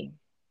easy.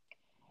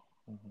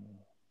 Mhm.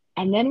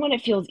 And then when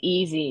it feels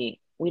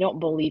easy, we don't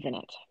believe in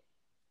it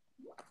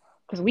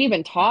because we've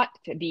been taught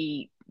to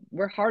be,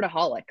 we're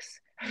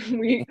hardaholics.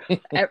 we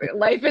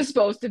Life is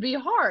supposed to be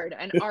hard,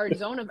 and our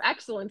zone of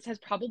excellence has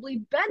probably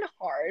been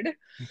hard.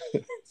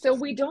 So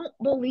we don't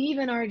believe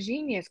in our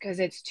genius because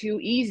it's too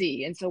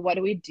easy. And so what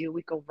do?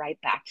 We go right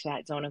back to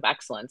that zone of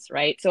excellence,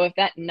 right? So if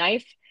that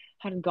knife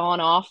had gone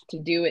off to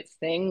do its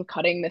thing,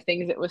 cutting the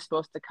things it was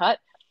supposed to cut,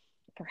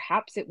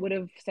 perhaps it would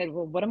have said,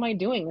 well, what am I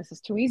doing? This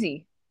is too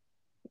easy.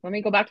 Let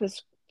me go back to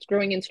the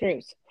screwing in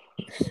screws.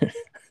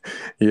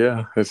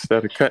 Yeah,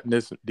 instead of cutting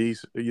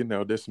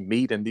this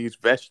meat and these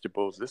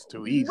vegetables, it's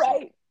too easy.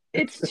 Right.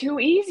 It's too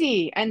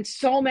easy. And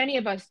so many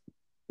of us,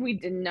 we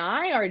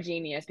deny our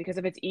genius because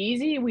if it's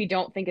easy, we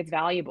don't think it's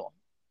valuable.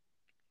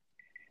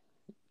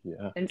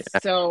 Yeah. And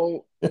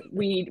so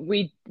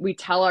we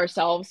tell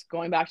ourselves,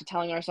 going back to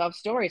telling ourselves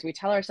stories, we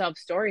tell ourselves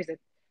stories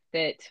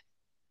that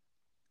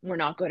we're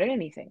not good at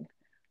anything.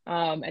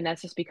 And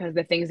that's just because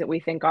the things that we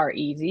think are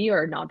easy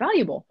are not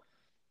valuable.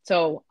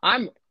 So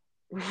I'm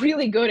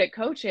really good at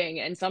coaching.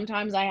 And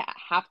sometimes I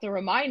have to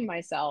remind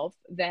myself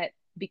that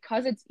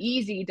because it's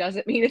easy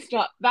doesn't mean it's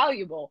not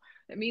valuable.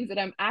 It means that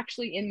I'm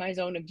actually in my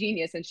zone of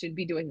genius and should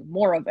be doing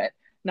more of it,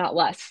 not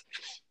less.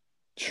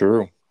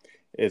 True.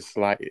 It's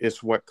like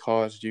it's what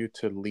caused you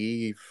to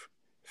leave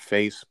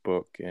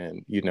Facebook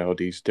and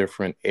these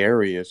different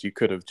areas. You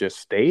could have just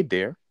stayed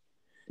there,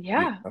 you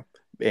Yeah. know,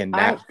 and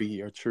I not be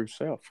your true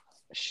self.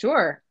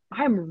 Sure.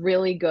 I'm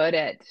really good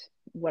at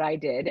what I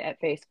did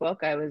at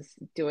Facebook. I was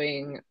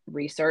doing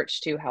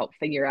research to help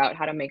figure out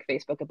how to make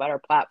Facebook a better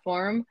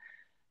platform.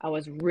 I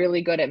was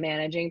really good at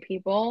managing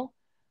people,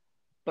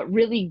 but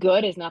really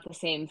good is not the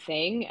same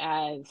thing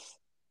as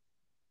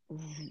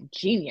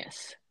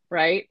genius,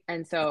 right?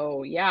 And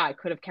so, yeah, I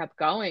could have kept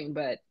going,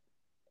 but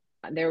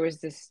there was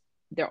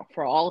there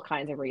for all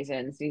kinds of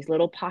reasons, these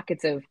little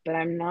pockets of, but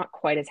I'm not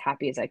quite as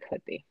happy as I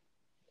could be.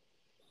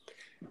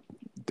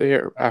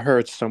 There, I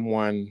heard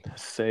someone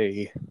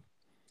say,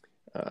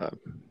 uh,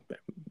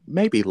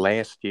 maybe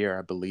last year,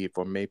 I believe,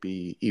 or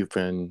maybe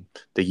even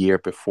the year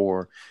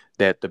before,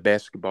 that the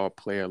basketball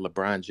player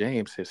LeBron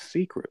James, his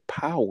secret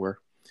power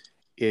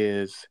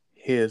is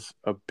his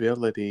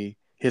ability,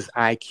 his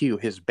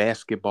IQ, his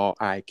basketball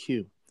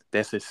IQ.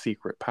 That's his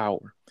secret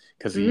power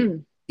because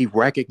Mm, he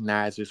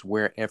recognizes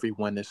where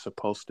everyone is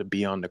supposed to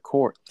be on the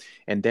court.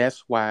 And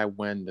that's why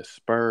when the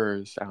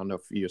Spurs, I don't know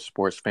if you're a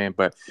sports fan,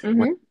 but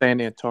when hmm San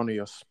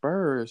Antonio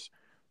Spurs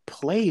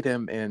played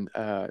him in,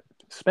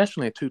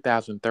 especially in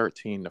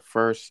 2013,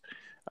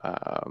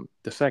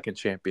 the second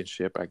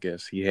championship, I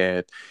guess he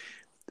had,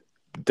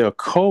 the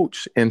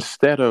coach,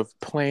 instead of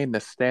playing the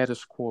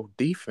status quo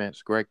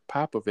defense, Greg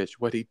Popovich,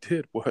 what he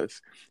did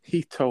was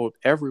he told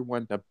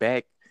everyone to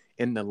back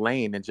in the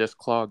lane and just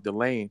clog the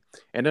lane.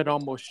 And it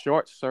almost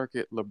short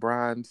circuit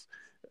LeBron's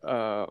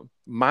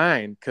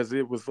mind, because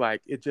it was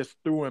like it just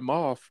threw him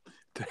off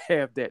to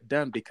have that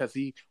done because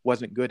he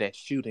wasn't good at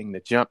shooting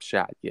the jump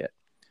shot yet.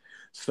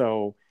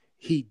 So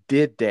he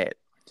did that.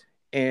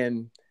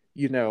 And,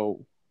 you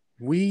know,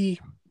 we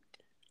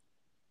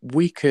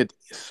we could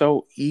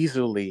so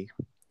easily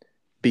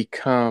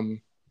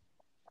become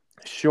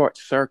short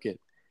circuit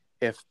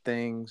if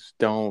things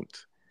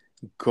don't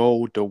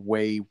go the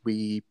way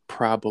we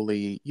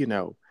probably,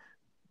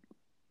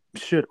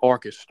 should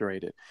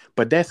orchestrate it.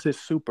 But that's his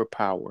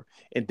superpower.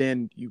 And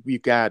then you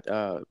got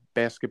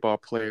basketball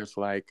players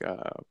like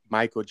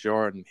Michael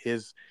Jordan.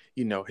 His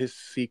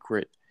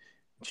secret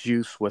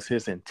juice was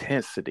his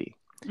intensity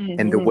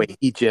and the way hmm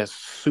he just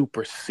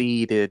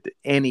superseded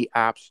any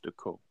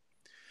obstacle.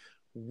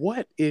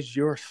 What is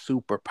your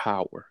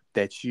superpower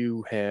that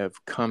you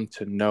have come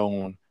to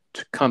know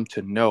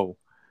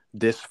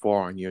this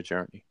far on your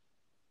journey?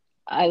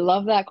 I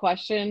love that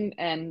question,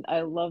 and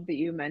I love that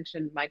you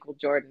mentioned Michael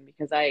Jordan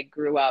because I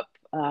grew up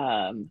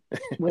I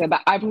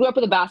grew up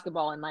with a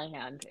basketball in my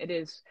hand. It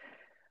is,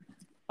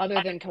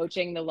 other than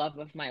coaching, the love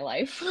of my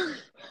life.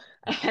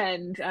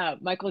 And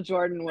Michael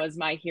Jordan was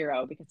my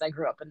hero because I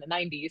grew up in the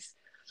 '90s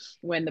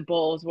when the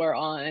Bulls were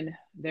on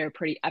their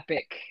pretty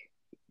epic,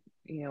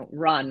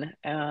 run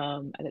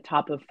at the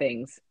top of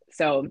things.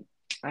 So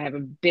I have a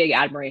big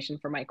admiration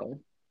for Michael.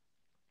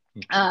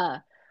 Uh,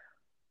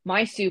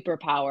 my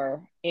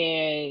superpower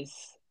is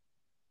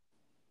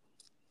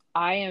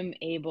I am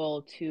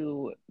able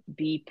to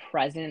be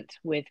present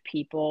with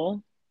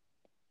people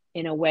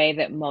in a way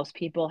that most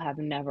people have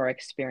never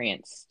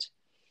experienced.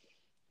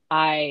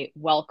 I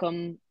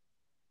welcome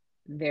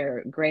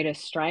their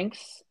greatest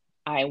strengths.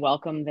 I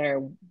welcome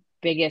their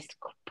biggest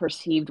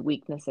perceived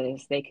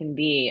weaknesses. They can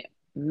be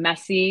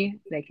messy,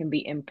 they can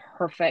be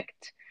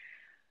imperfect,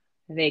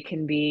 they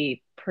can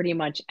be pretty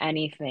much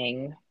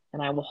anything.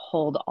 And I will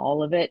hold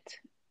all of it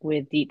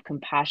with deep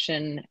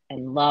compassion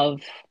and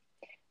love.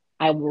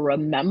 I will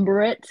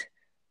remember it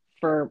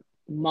for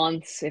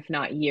months, if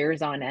not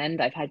years on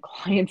end. I've had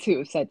clients who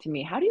have said to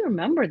me, "How do you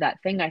remember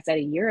that thing I said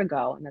a year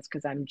ago?" And that's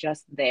because I'm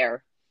just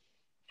there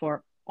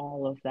for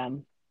all of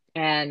them.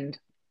 And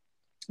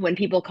when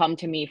people come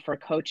to me for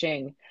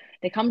coaching,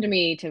 they come to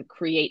me to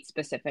create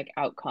specific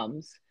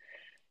outcomes.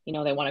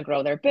 They want to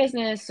grow their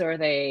business, or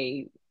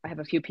I have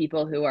a few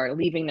people who are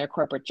leaving their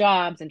corporate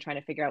jobs and trying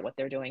to figure out what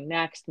they're doing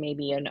next,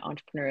 maybe an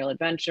entrepreneurial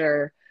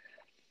adventure.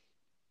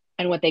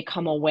 And what they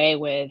come away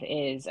with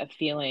is a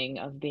feeling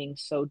of being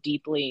so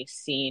deeply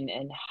seen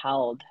and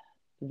held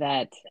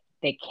that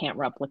they can't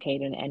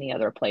replicate in any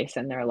other place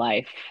in their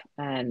life.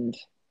 And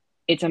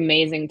it's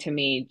amazing to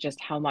me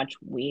just how much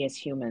we as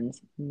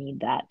humans need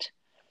that.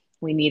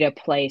 We need a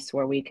place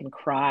where we can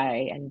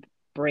cry and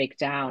break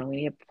down. We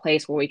need a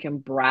place where we can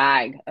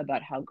brag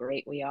about how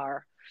great we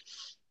are.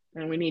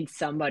 And we need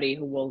somebody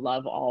who will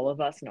love all of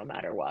us no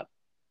matter what.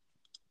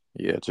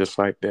 Yeah, just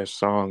like that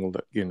song,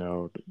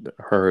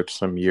 heard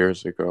some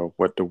years ago.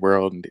 What the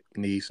world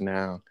needs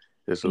now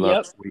is love,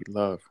 Yep, sweet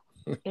love.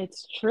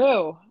 it's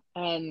true.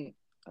 And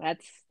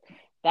that's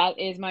that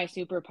is my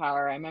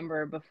superpower. I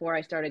remember before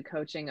I started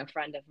coaching, a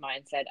friend of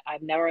mine said,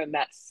 I've never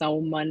met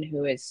someone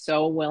who is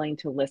so willing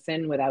to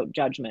listen without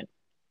judgment.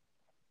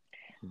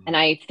 And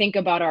I think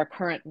about our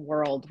current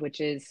world,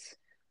 which is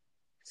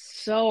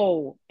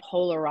so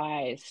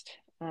polarized.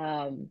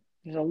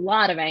 There's a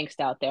lot of angst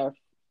out there,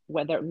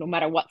 whether no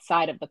matter what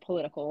side of the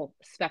political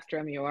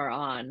spectrum you are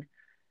on.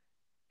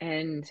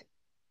 And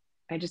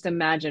I just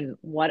imagine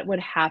what would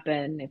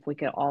happen if we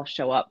could all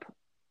show up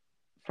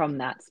from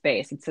that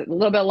space. It's a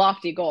little bit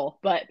lofty goal,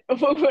 but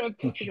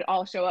we could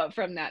all show up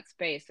from that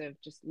space of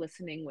just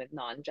listening with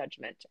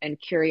non-judgment and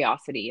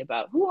curiosity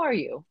about who are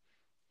you?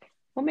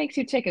 What makes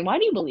you tick? And why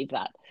do you believe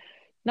that?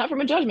 Not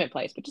from a judgment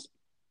place, but just,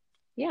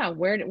 yeah,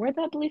 where'd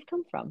that belief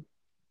come from?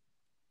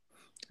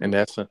 And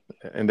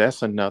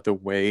that's another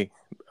way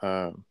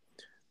uh,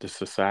 the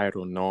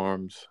societal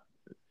norms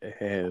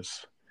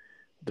has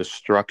the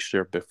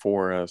structure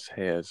before us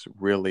has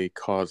really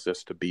caused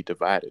us to be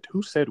divided.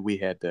 Who said we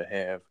had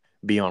to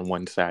be on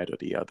one side or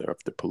the other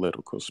of the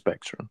political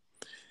spectrum?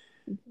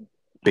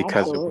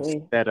 Because it was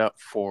Absolutely. set up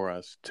for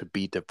us to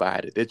be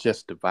divided. It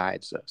just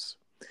divides us.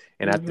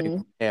 And I think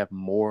Mm-hmm. we have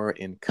more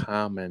in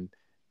common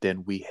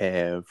than we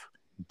have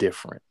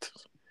different,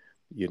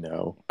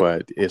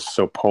 but it's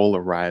so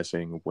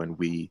polarizing when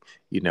we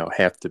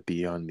have to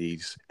be on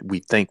we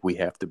think we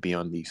have to be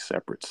on these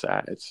separate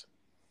sides.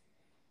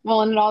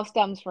 Well, and it all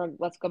stems from,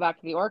 let's go back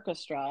to the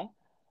orchestra.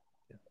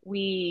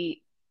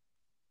 We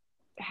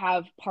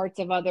have parts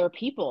of other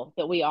people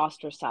that we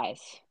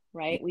ostracize, Yeah.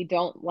 right? We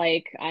don't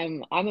like,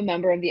 I'm a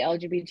member of the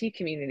LGBT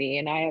community,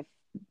 and I have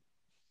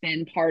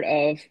been part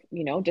of,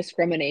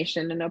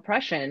 discrimination and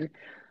oppression.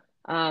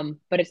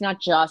 But it's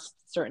not just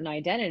certain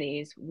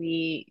identities.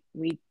 We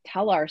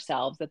tell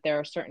ourselves that there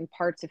are certain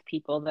parts of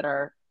people that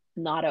are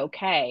not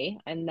okay,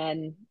 and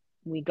then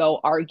we go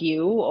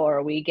argue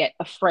or we get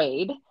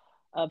afraid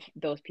of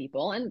those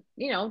people. And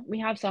we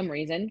have some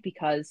reason,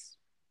 because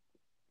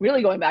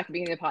really going back to the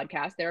beginning of the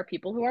podcast, there are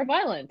people who are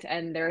violent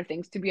and there are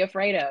things to be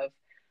afraid of.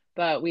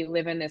 But we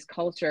live in this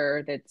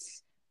culture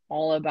that's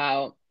all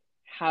about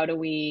how do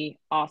we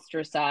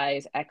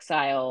ostracize,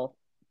 exile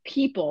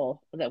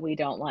people that we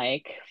don't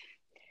like.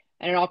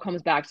 And it all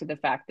comes back to the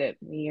fact that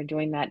we are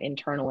doing that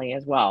internally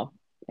as well.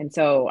 And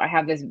so I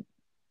have this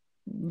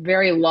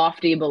very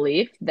lofty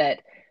belief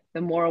that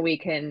the more we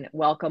can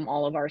welcome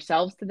all of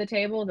ourselves to the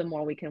table, the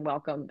more we can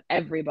welcome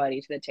everybody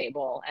to the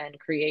table and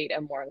create a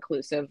more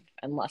inclusive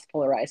and less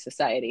polarized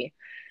society.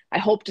 I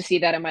hope to see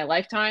that in my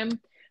lifetime.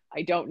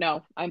 I don't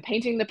know. I'm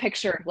painting the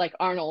picture like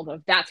Arnold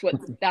of that's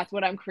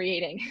what I'm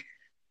creating.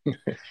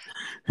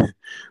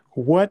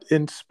 What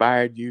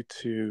inspired you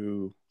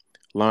to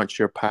launch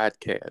your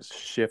podcast,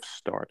 Shift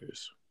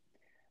Starters?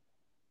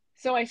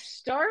 So I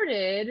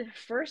started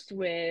first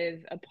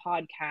with a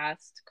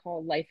podcast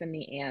called Life in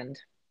the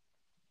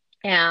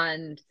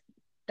and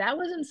that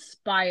was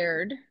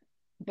inspired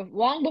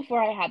long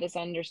before I had this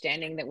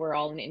understanding that we're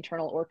all an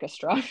internal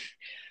orchestra,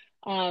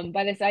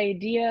 by this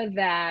idea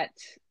that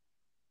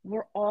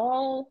we're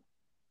all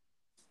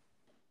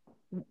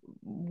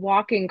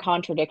walking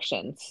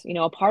contradictions.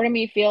 A part of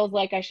me feels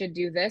like I should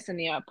do this, and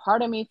the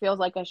part of me feels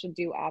like I should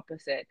do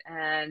opposite.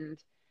 And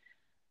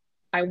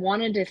I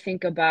wanted to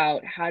think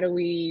about how do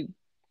we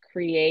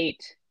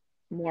create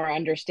more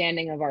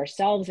understanding of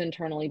ourselves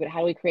internally, but how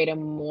do we create a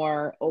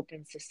more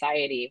open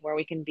society where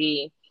we can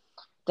be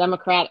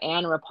Democrat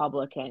and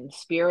Republican,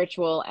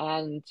 spiritual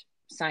and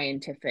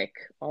scientific,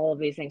 all of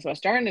these things. So I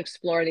started to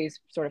explore these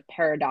sort of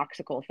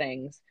paradoxical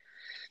things.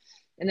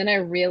 And then I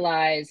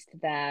realized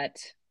that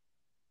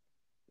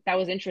that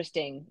was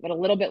interesting, but a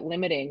little bit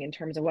limiting in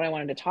terms of what I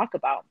wanted to talk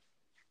about.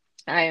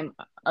 I am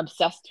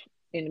obsessed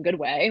in a good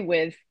way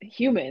with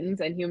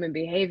humans and human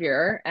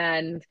behavior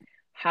and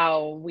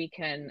how we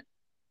can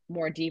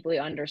more deeply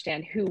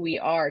understand who we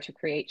are to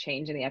create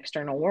change in the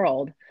external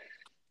world.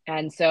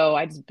 And so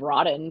I just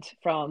broadened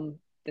from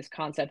this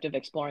concept of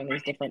exploring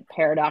these different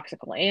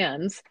paradoxical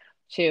ands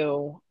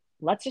to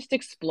let's just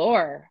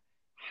explore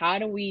how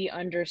do we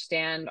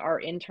understand our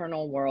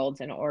internal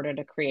worlds in order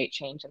to create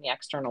change in the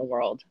external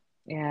world.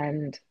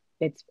 And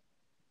it's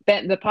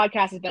the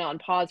podcast has been on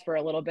pause for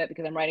a little bit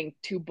because I'm writing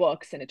 2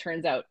 books, and it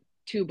turns out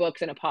 2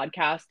 books and a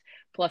podcast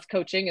plus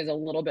coaching is a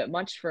little bit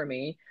much for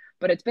me.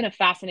 But it's been a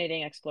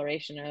fascinating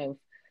exploration of,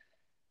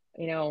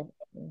 you know,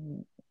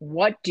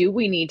 what do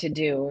we need to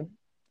do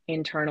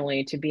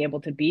internally to be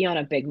able to be on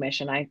a big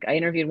mission. I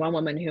interviewed one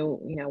woman who,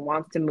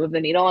 wants to move the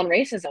needle on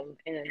racism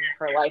in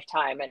her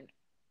lifetime. And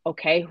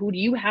okay, who do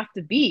you have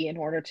to be in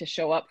order to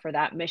show up for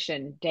that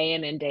mission day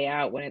in and day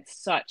out when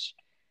it's such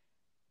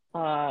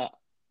uh,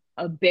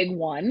 a big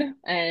one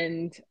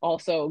and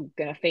also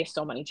going to face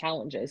so many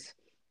challenges?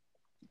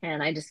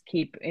 And I just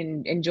keep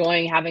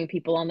enjoying having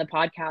people on the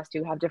podcast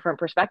who have different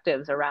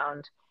perspectives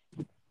around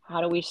how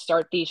do we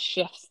start these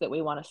shifts that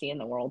we want to see in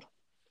the world.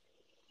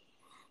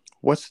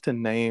 What's the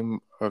name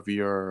of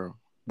your,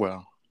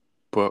 well,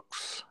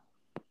 books?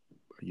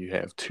 You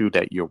have two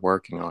that you're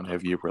working on.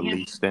 Have you Yeah.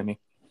 released any?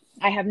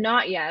 I have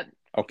not yet.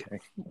 Okay.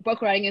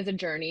 Book writing is a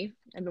journey.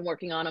 I've been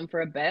working on them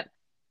for a bit.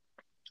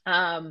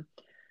 Um,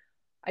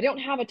 I don't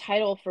have a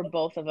title for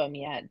both of them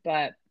yet,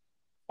 but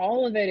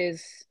all of it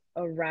is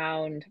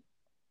around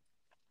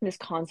this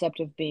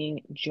concept of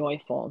being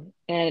joyful.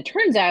 And it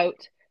turns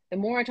out the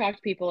more I talk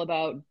to people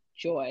about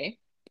joy,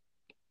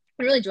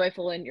 I'm really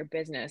joyful in your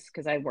business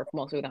because I work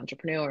mostly with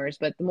entrepreneurs,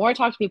 but the more I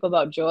talk to people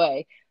about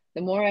joy,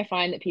 the more I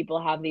find that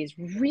people have these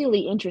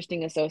really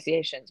interesting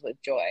associations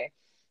with joy.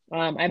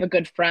 I have a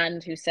good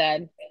friend who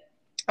said,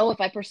 "Oh,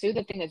 if I pursue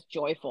the thing that's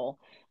joyful,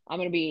 I'm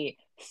going to be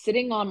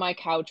sitting on my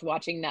couch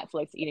watching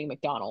Netflix, eating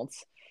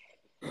McDonald's."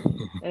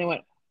 And I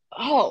went,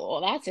 "Oh,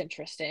 well, that's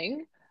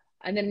interesting."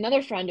 And then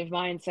another friend of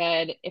mine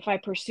said, "If I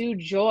pursue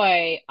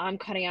joy, I'm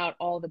cutting out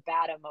all the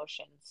bad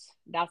emotions.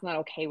 That's not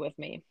okay with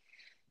me."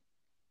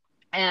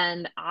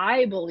 And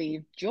I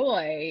believe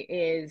joy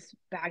is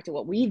back to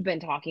what we've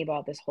been talking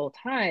about this whole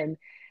time.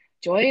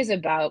 Joy is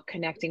about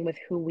connecting with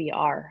who we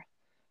are.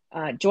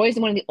 Joy is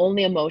one of the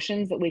only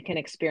emotions that we can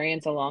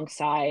experience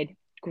alongside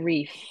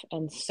grief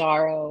and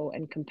sorrow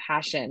and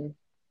compassion.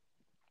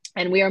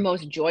 And we are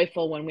most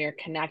joyful when we are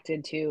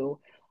connected to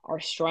our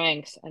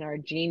strengths and our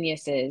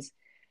geniuses,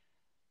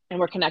 and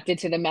we're connected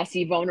to the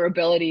messy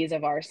vulnerabilities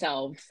of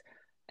ourselves.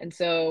 And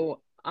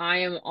so I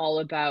am all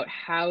about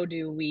how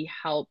do we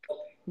help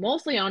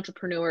mostly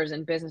entrepreneurs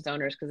and business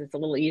owners, because it's a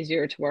little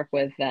easier to work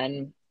with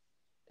than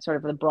sort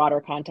of the broader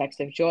context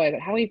of joy,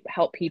 but how we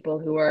help people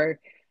who are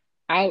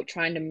out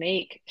trying to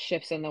make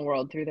shifts in the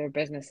world through their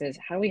businesses.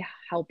 How do we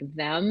help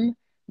them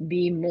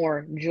be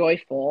more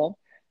joyful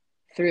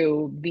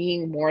through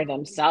being more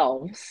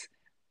themselves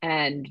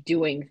and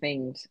doing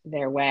things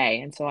their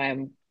way? And so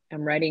I'm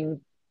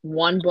writing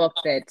one book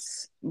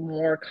that's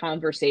more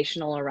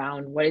conversational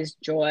around what is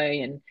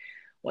joy and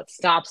what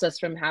stops us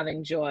from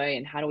having joy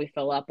and how do we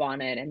fill up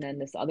on it. And then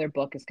this other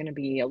book is going to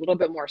be a little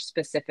bit more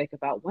specific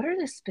about what are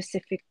the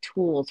specific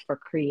tools for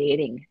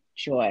creating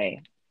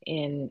joy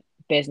in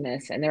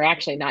business. And they're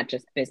actually not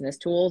just business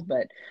tools,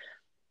 but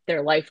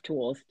they're life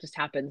tools. It just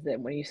happens that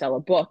when you sell a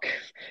book,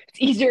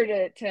 it's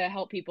easier to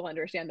help people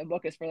understand the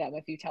book is for them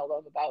if you tell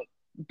them about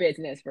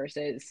business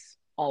versus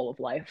all of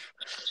life.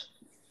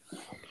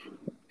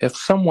 If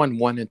someone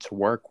wanted to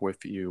work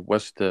with you,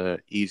 what's the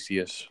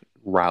easiest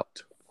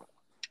route?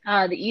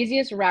 The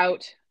easiest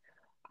route,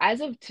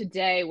 as of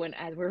today, when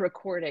as we're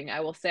recording,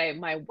 I will say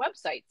my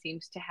website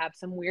seems to have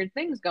some weird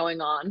things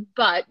going on,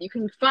 but you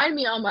can find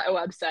me on my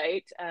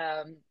website.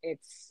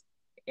 It's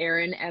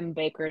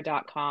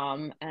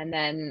erinmbaker.com. And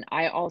then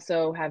I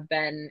also have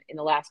been in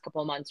the last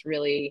couple of months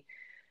really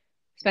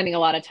spending a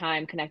lot of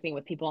time connecting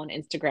with people on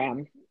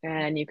Instagram.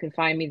 And you can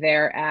find me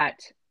there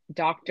at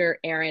Dr.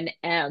 Erin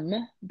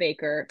M.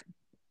 Baker.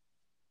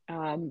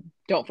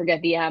 Don't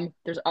forget the M.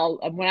 There's all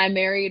when I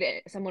married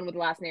someone with the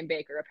last name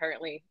Baker,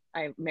 apparently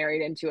I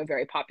married into a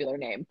very popular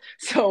name.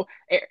 So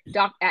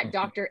at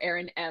Dr.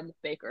 Erin M.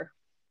 Baker.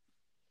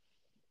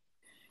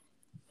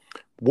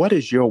 What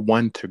is your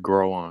one to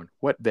grow on?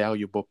 What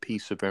valuable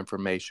piece of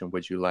information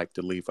would you like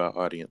to leave our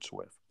audience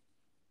with?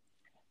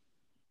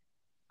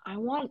 I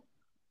want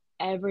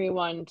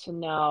everyone to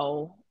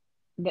know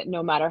that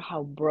no matter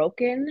how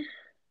broken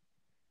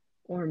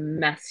or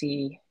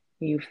messy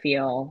you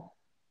feel,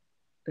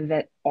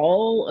 that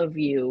all of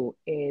you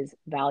is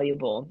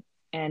valuable.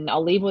 And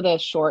I'll leave with a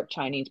short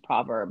Chinese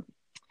proverb.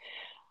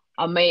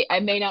 I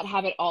may not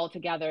have it all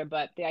together,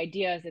 but the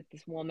idea is that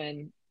this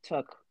woman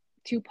took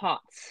two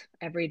pots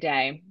every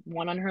day,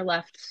 one on her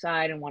left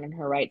side and one on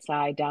her right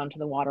side, down to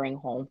the watering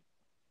hole.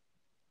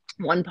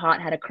 One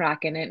pot had a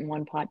crack in it and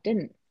one pot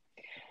didn't.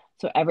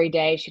 So every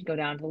day she'd go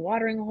down to the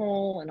watering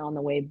hole, and on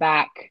the way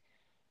back,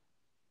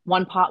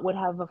 one pot would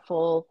have a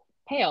full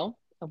pail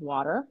of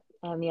water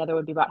and the other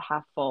would be about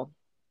half full.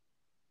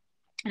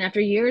 And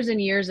after years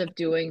and years of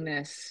doing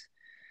this,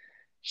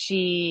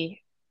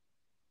 she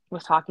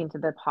was talking to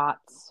the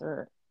pots,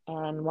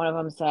 and one of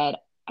them said,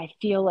 "I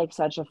feel like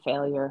such a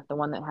failure," the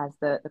one that has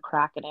the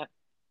crack in it.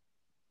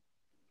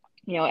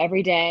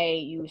 Every day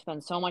you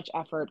spend so much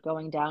effort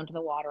going down to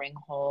the watering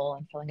hole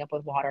and filling up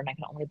with water, and I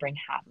can only bring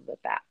half of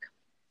it back.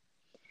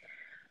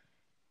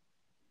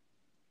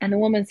 And the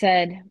woman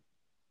said,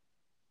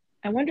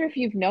 "I wonder if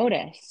you've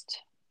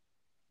noticed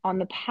on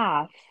the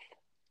path,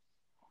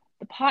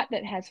 the pot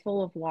that has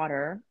full of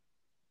water,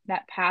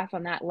 that path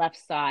on that left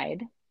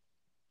side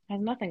has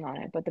nothing on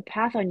it. But the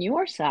path on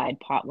your side,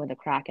 pot with a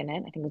crack in it,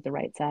 I think it was the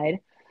right side,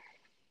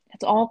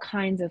 it's all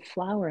kinds of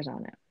flowers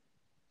on it."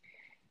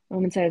 The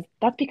woman says,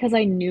 "That's because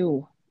I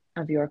knew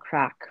of your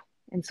crack.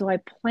 And so I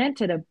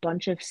planted a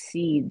bunch of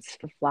seeds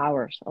for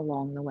flowers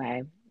along the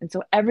way. And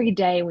so every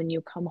day when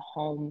you come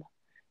home,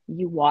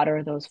 you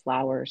water those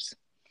flowers.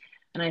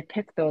 And I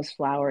pick those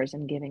flowers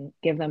and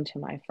give them to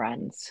my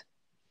friends.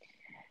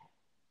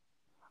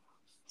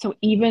 So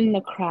even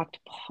the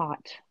cracked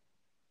pot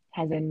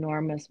has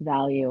enormous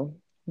value,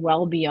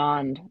 well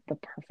beyond the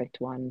perfect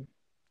one.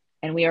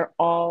 And we are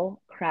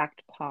all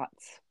cracked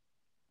pots.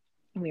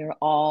 We are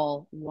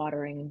all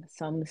watering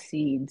some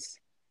seeds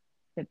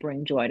that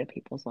bring joy to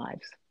people's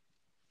lives.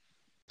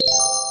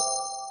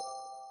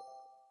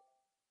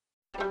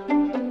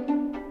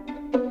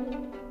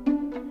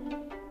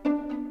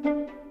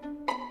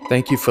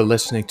 Thank you for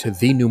listening to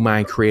The New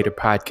Mind Creator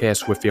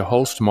podcast with your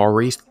host,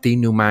 Maurice, The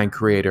New Mind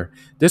Creator.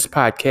 This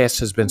podcast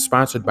has been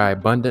sponsored by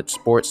Abundant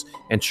Sports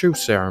and Truth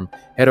Serum.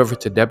 Head over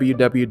to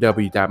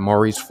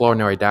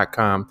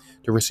www.mauriceflournoy.com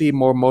to receive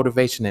more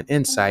motivation and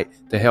insight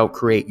to help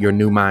create your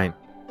new mind.